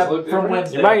one that we Does have it look from different?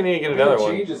 Wednesday. You might need to get another It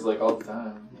one. changes like all the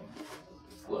time.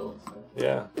 Flow and stuff.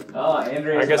 Yeah. Oh,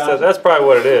 Andrea's I guess about that's probably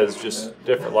what it is, just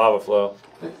different lava flow.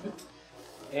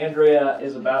 Andrea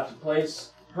is about to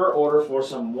place her order for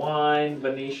some wine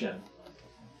Venetian.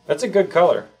 That's a good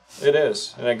color. It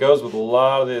is. And it goes with a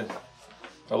lot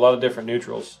of different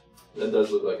neutrals. That does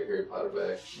look like a Harry Potter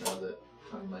bag, now that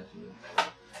I'm mentioning it.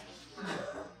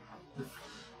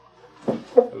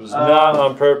 It was not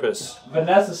on purpose.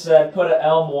 Vanessa said put an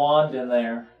elm wand in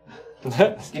there.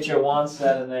 Get your wand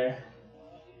set in there.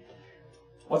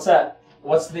 What's that?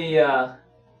 What's the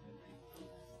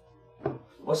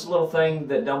little thing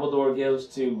that Dumbledore gives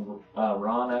to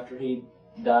Ron after he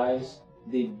dies?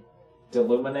 The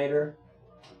Deluminator?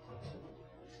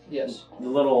 Yes. The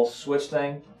little switch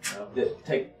thing that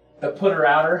take the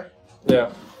putter-outer?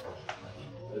 Yeah.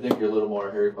 I think you're a little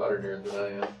more Harry Potter nerd than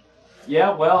I am.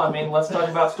 Yeah, well, I mean, let's talk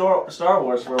about Star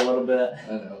Wars for a little bit.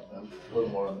 I know. I'm a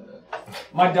little more on that.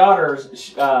 My daughter's,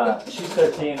 she's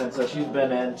 13, and so she's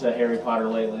been into Harry Potter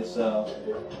lately. So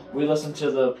we listened to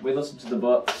the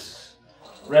books,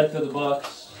 read through the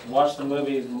books, watched the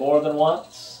movies more than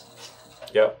once.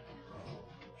 Yep.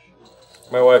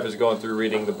 My wife is going through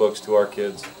reading the books to our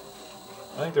kids.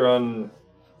 I think they're on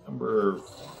number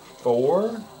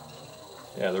 4.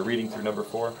 Yeah, they're reading through number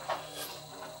 4.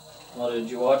 Well, did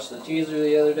you watch the teaser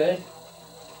the other day?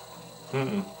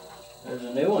 Mm-mm. There's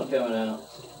a new one coming out.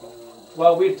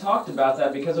 Well, we've talked about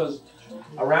that because it was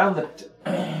around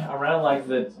around like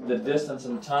the distance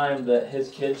and time that his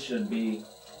kids should be,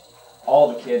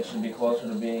 all the kids should be closer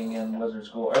to being in wizard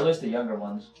school, or at least the younger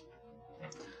ones.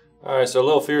 All right, so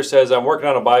Lil Fear says, I'm working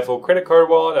on a bifold credit card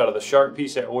wallet out of the shark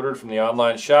piece I ordered from the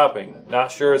online shopping.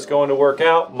 Not sure it's going to work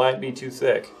out. Might be too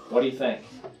thick. What do you think?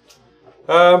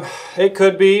 It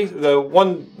could be. The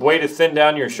one way to thin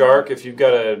down your shark, if you've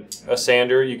got a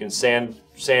sander, you can sand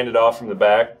it off from the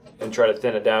back and try to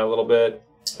thin it down a little bit.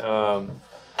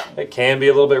 It can be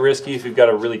a little bit risky if you've got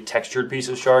a really textured piece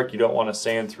of shark. You don't want to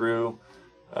sand through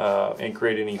and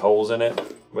create any holes in it.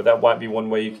 But that might be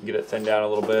one way you can get it thinned down a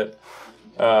little bit.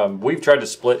 We've tried to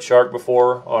split shark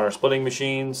before on our splitting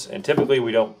machines, and typically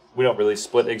we don't really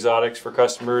split exotics for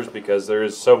customers because there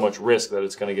is so much risk that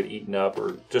it's going to get eaten up,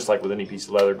 or just like with any piece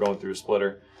of leather going through a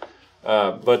splitter.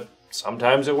 But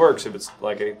sometimes it works if it's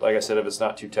like I said, if it's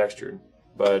not too textured.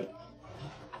 But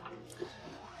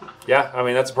yeah, I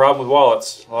mean that's a problem with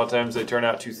wallets. A lot of times they turn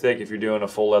out too thick if you're doing a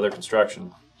full leather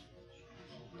construction.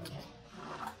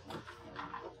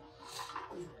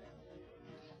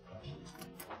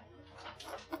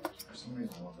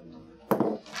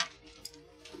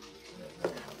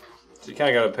 So you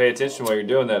kind of got to pay attention while you're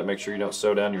doing that to make sure you don't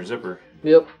sew down your zipper.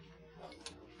 Yep.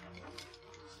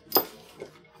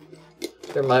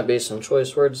 There might be some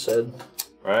choice words said.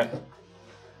 Right?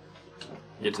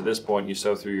 Get to this point, you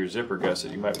sew through your zipper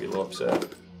gusset, you might be a little upset.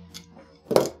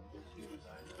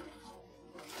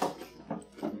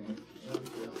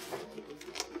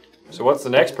 So what's the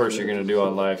next purse you're going to do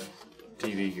on live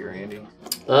TV here, Andy?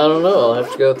 I don't know. I'll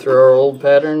have to go through our old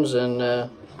patterns and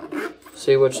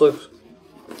see which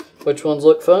ones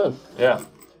look fun. Yeah.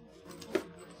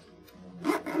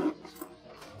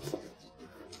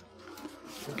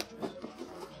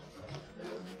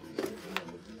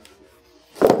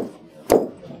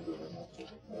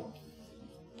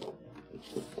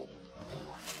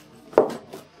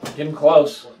 Getting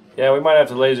close. Yeah, we might have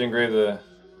to laser engrave the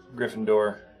Griffin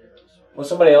door. Well,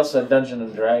 somebody else said Dungeon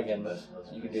and Dragon, but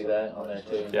you can do that on there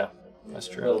too. Yeah, that's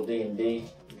true. A little D&D.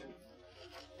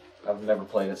 I've never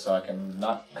played it, so I can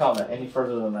not comment any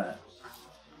further than that.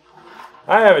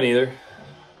 I haven't either.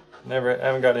 I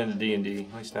haven't gotten into D&D,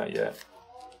 at least not yet.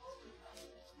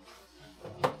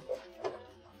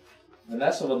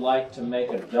 Vanessa would like to make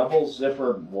a double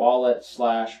zippered wallet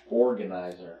 /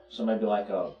 organizer. So maybe like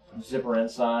a zipper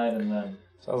inside and then...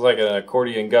 Sounds like an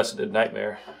accordion gusseted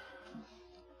nightmare.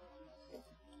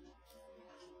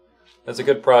 That's a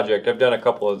good project. I've done a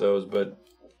couple of those, but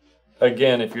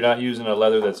again, if you're not using a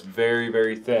leather that's very,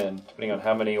 very thin, depending on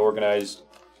how many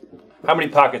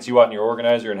pockets you want in your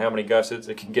organizer and how many gussets,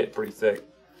 it can get pretty thick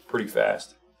pretty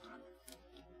fast.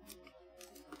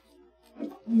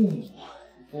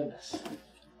 Goodness.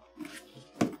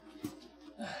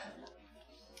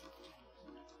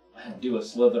 Do a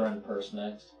Slytherin purse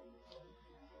next.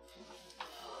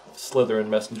 Slytherin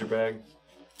messenger bag.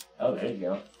 Oh, there you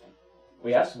go.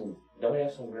 We have some. Don't we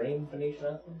have some green Venetian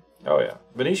out there? Oh yeah,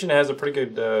 Venetian has a pretty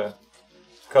good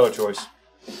color choice.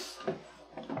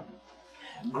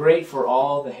 Great for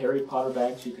all the Harry Potter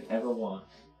bags you could ever want.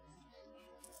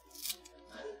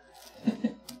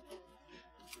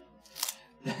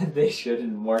 They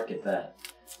shouldn't market that.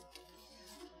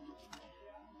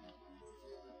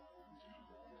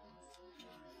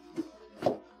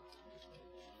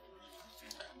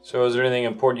 So is there anything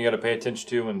important you got to pay attention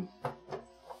to when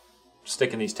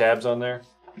sticking these tabs on there?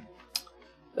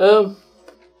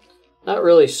 Not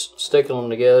really sticking them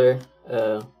together,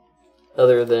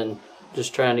 other than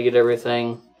just trying to get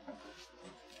everything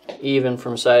even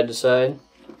from side to side.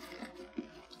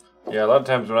 Yeah, a lot of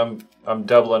times when I'm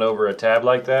doubling over a tab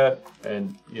like that,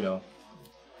 and you know,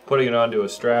 putting it onto a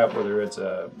strap, whether it's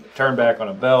a turn back on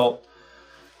a belt,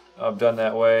 I've done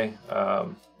that way,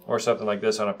 or something like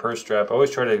this on a purse strap. I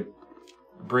always try to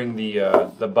bring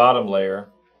the bottom layer,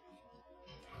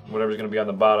 whatever's going to be on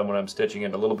the bottom when I'm stitching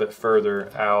it, a little bit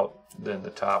further out than the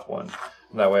top one.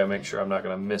 And that way I make sure I'm not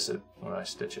going to miss it when I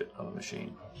stitch it on the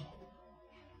machine.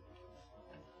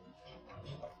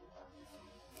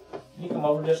 Can you come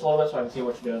over just a little bit so I can see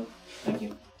what you're doing? Thank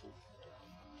you.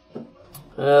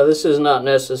 This is not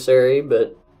necessary,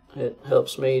 but it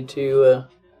helps me to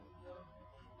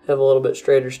have a little bit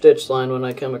straighter stitch line when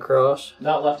I come across.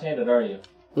 Not left-handed, are you?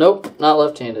 Nope, not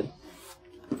left-handed.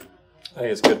 I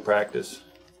think it's good practice.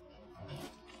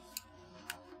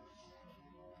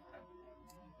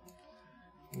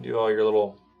 Do all your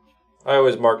little. I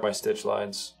always mark my stitch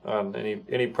lines on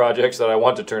any projects that I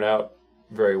want to turn out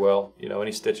very well. You know,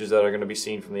 any stitches that are going to be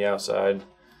seen from the outside,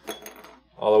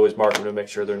 I'll always mark them to make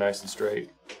sure they're nice and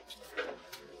straight.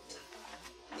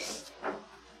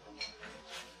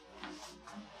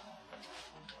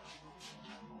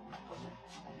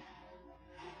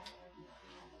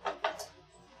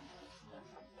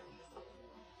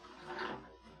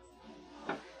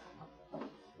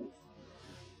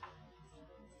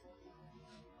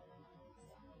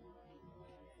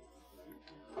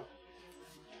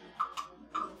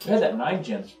 You had that 9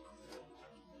 gents.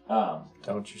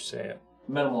 Don't you say it.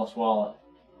 Minimalist wallet.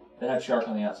 It had shark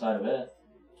on the outside of it.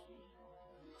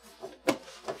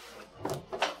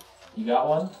 You got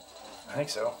one? I think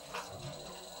so.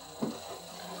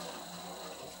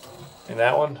 And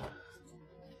that one.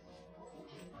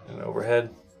 And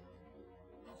overhead.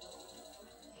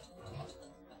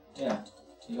 Yeah.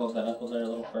 You hold that up there a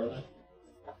little further.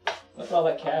 Look at all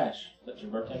that cash. Is that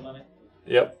your birthday money?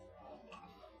 Yep.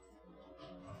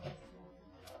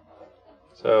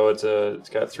 So it's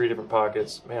got 3 different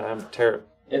pockets. Man, I'm terrible.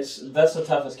 That's the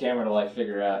toughest camera to like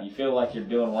figure out. You feel like you're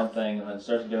doing one thing and then it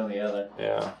starts doing the other.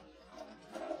 Yeah.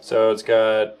 So it's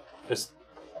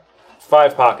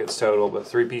 5 pockets total, but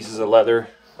 3 pieces of leather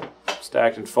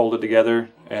stacked and folded together.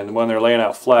 And when they're laying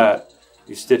out flat,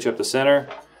 you stitch up the center,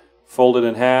 fold it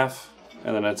in half,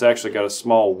 and then it's actually got a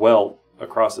small welt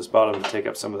across this bottom to take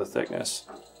up some of the thickness.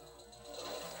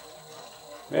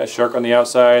 Yeah, shark on the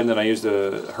outside, and then I used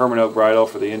a Herman Oak bridle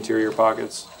for the interior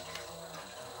pockets.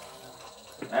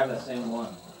 I have that same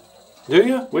one. Do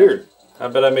you? Weird. I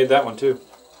bet I made that one too.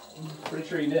 Pretty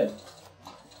sure you did.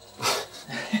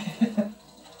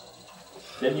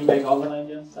 Didn't you make all the 9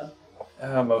 gents stuff?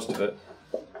 Most of it.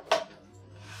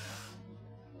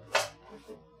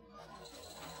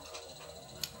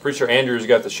 Pretty sure Andrew's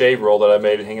got the shave roll that I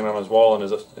made hanging on his wall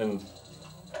in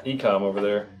Ecom over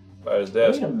there by his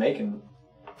desk. What are you making?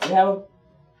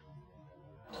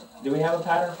 Do we have a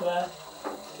pattern for that?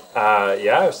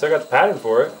 Yeah, I've still got the pattern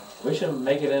for it. We should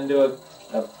make it into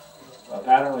a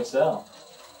pattern we sell.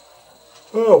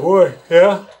 Oh boy,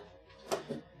 yeah.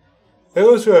 It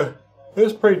was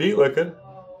pretty neat looking.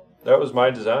 That was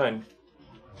my design.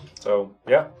 So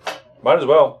yeah, might as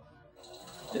well.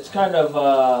 It's kind of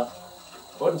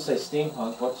I wouldn't say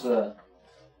steampunk.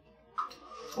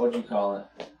 What'd you call it?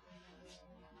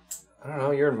 I don't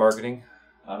know. You're in marketing.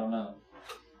 I don't know.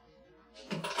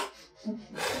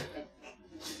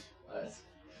 Nice.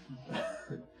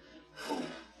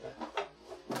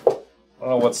 I don't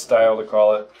know what style to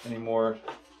call it anymore.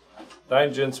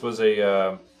 9 Gents was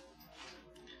a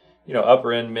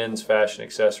upper end men's fashion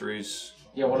accessories.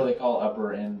 Yeah, what do they call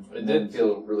upper end? It did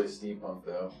feel really steampunk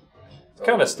though. It's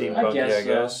kind of steampunk, I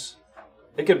guess.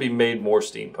 It could be made more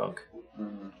steampunk.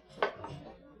 Mm-hmm.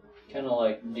 Kind of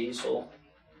like Diesel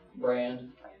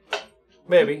brand.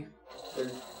 Maybe.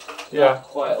 They're Yeah. not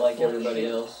quite like everybody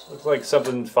else. Looks like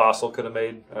something Fossil could have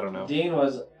made. I don't know. Dean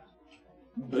was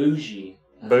bougie.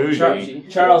 Bougie.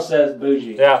 Charles says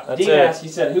bougie. Yeah, that's Dean it. asked, he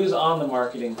said, who's on the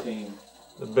marketing team?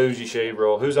 The bougie shave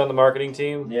roll. Who's on the marketing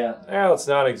team? Yeah. Well, it's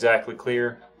not exactly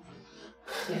clear.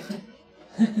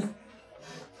 Nice.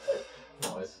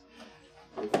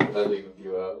 That leaving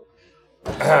you out.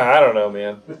 I don't know,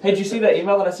 man. Hey, did you see that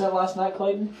email that I sent last night,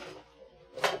 Clayton?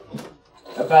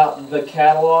 About the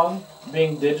catalog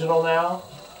being digital now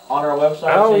on our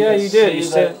website. Oh, so yeah, can you did. You see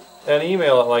sent an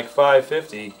email at like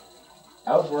 5:50.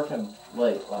 I was working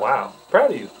late. Wow.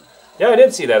 Proud of you. Yeah, I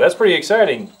did see that. That's pretty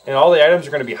exciting. And all the items are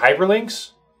going to be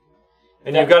hyperlinks?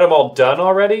 And you've got them all done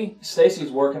already? Stacy's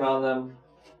working on them.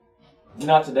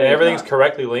 Not today. And everything's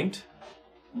correctly linked?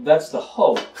 That's the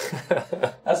hope.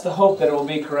 That's the hope that it will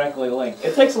be correctly linked.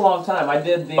 It takes a long time. I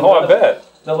did the I bet.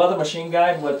 the leather machine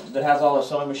guide that has all the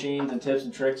sewing machines and tips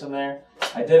and tricks in there.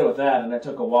 I did it with that, and it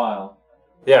took a while.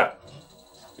 Yeah.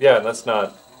 Yeah, and that's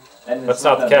not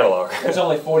the catalog. It's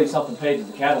only 40-something pages.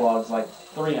 The catalog's like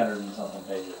 300 and something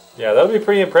pages. Yeah, that would be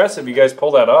pretty impressive if you guys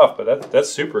pull that off, but that's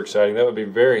super exciting. That would be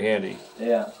very handy.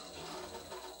 Yeah.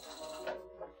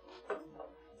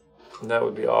 And that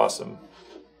would be awesome.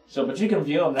 So, but you can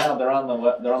view them now. They're on the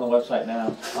website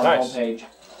now on Nice. the homepage.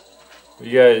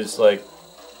 You guys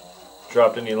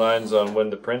dropped any lines on when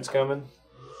the print's coming?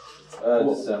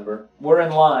 December. We're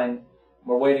in line.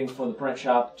 We're waiting for the print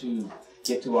shop to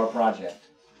get to our project.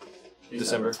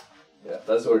 December. Yeah,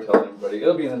 that's what we're telling everybody.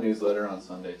 It'll be in the newsletter on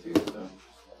Sunday too. So.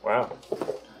 Wow.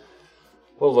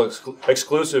 Well, looks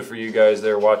exclusive for you guys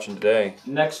there watching today.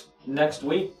 Next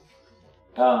week,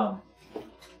 starting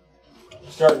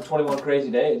 21 crazy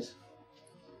days.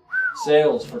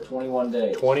 Sales for 21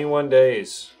 days. 21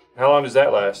 days. How long does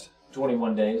that last?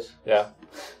 21 days. Yeah,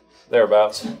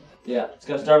 thereabouts. Yeah, it's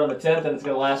going to start on the 10th and it's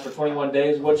going to last for 21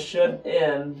 days, which should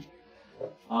end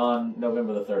on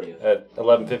November the 30th. At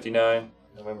 11:59,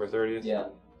 November 30th. Yeah.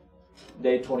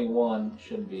 Day 21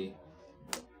 should be.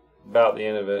 About the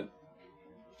end of it.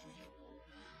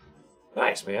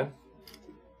 Nice, man.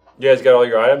 You guys got all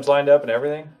your items lined up and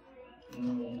everything?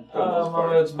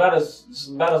 It's about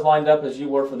as lined up as you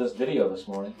were for this video this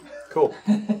morning. Cool.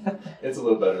 It's a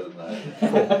little better than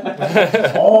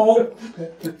that. Oh!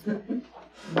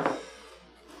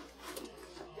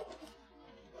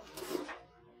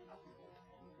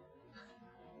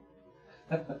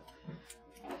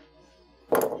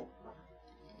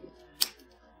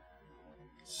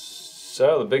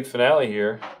 So, the big finale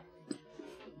here.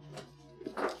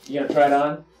 You gonna try it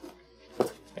on?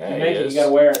 Yeah, You make it, you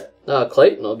gotta wear it.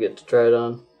 Clayton will get to try it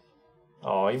on.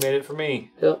 Oh, you made it for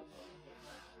me. Yep.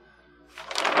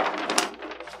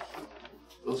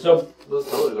 So Those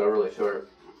colors are really sharp.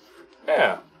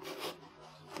 Yeah.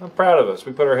 I'm proud of us.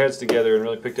 We put our heads together and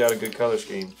really picked out a good color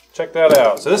scheme. Check that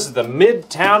out. So this is the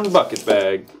Midtown Bucket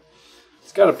Bag.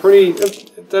 It's got a pretty,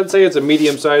 I'd say it's a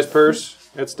medium-sized purse.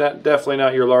 It's definitely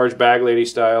not your large bag lady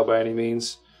style by any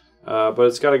means. But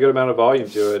it's got a good amount of volume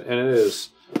to it. And it is.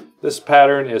 This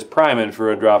pattern is priming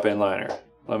for a drop-in liner.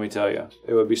 Let me tell you.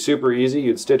 It would be super easy.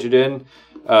 You'd stitch it in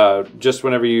just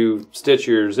whenever you stitch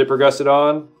your zipper gusset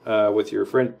on with your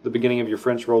the beginning of your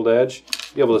French rolled edge.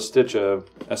 Be able to stitch a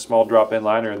small drop-in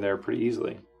liner in there pretty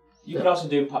easily. you could also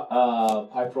do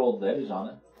pipe rolled edges on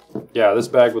it. Yeah, this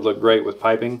bag would look great with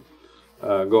piping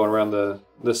going around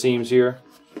the seams here.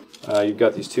 You've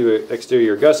got these two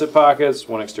exterior gusset pockets,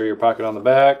 one exterior pocket on the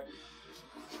back.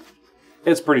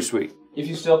 It's pretty sweet. If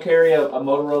you still carry a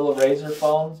Motorola Razr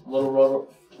phone,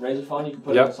 Razr phone, you can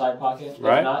put it in the side pocket. If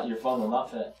not, your phone will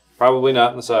not fit. Probably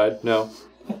not in the side, no.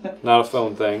 Not a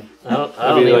phone thing. I don't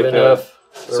Maybe even know if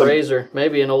the some- Razr,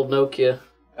 maybe an old Nokia.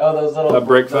 Oh, those little... A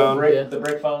brick phone? The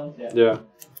brick phone? Yeah. Yeah.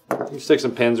 You can stick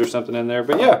some pins or something in there,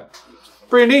 but yeah,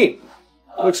 pretty neat.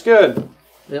 Looks good.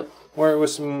 Yep. Wear it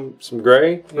with some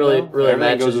gray. Really Everything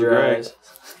matches goes with your gray. eyes.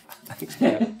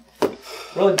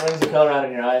 Really brings the color out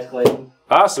in your eyes, Clayton.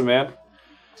 Awesome, man.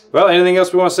 Well, anything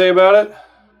else we want to say about it?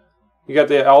 You got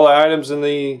all the items in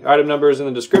the item numbers in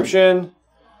the description.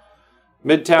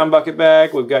 Midtown Bucket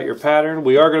Bag. We've got your pattern.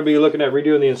 We are going to be looking at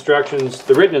redoing the instructions,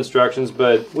 the written instructions,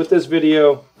 but with this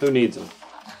video, who needs them?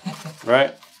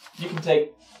 Right? You can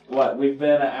take, what, we've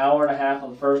been an hour and a half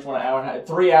on the first one, an hour and a half,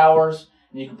 3 hours,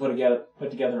 and you can put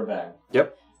together a bag.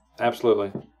 Yep,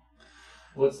 absolutely.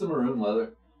 What's the maroon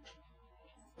leather?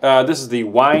 This is the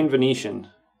Wine Venetian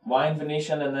Wine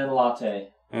Venetian and then latte.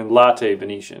 and Latte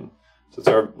Venetian. So it's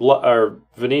our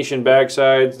Venetian bag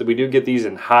sides. We do get these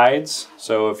in hides.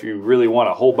 So if you really want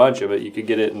a whole bunch of it, you could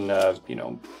get it in,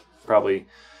 probably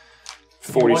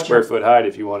 40 square foot hide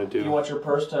if you wanted to. If you want your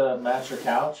purse to match your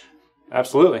couch,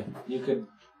 Absolutely. you could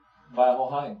buy a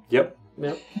whole hide. Yep.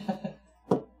 Yep.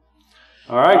 All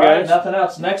right, guys. Nothing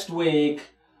else. Next week,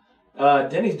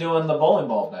 Denny's doing the bowling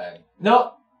ball bag.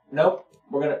 Nope.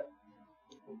 We're going to...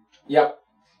 Yep.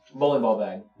 Bowling ball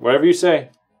bag. Whatever you say.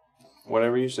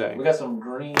 Whatever you say. We got some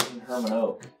green Herman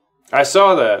Oak. I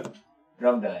saw that.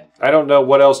 Drum day. I don't know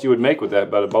what else you would make with that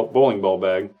but a bowling ball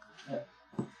bag.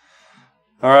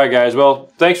 All right, guys. Well,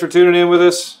 thanks for tuning in with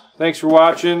us. Thanks for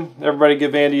watching. Everybody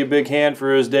give Andy a big hand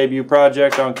for his debut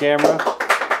project on camera.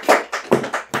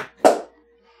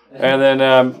 And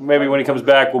then maybe when he comes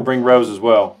back, we'll bring Rose as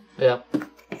well. Yeah. All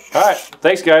right.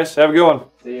 Thanks, guys. Have a good one.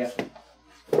 See ya.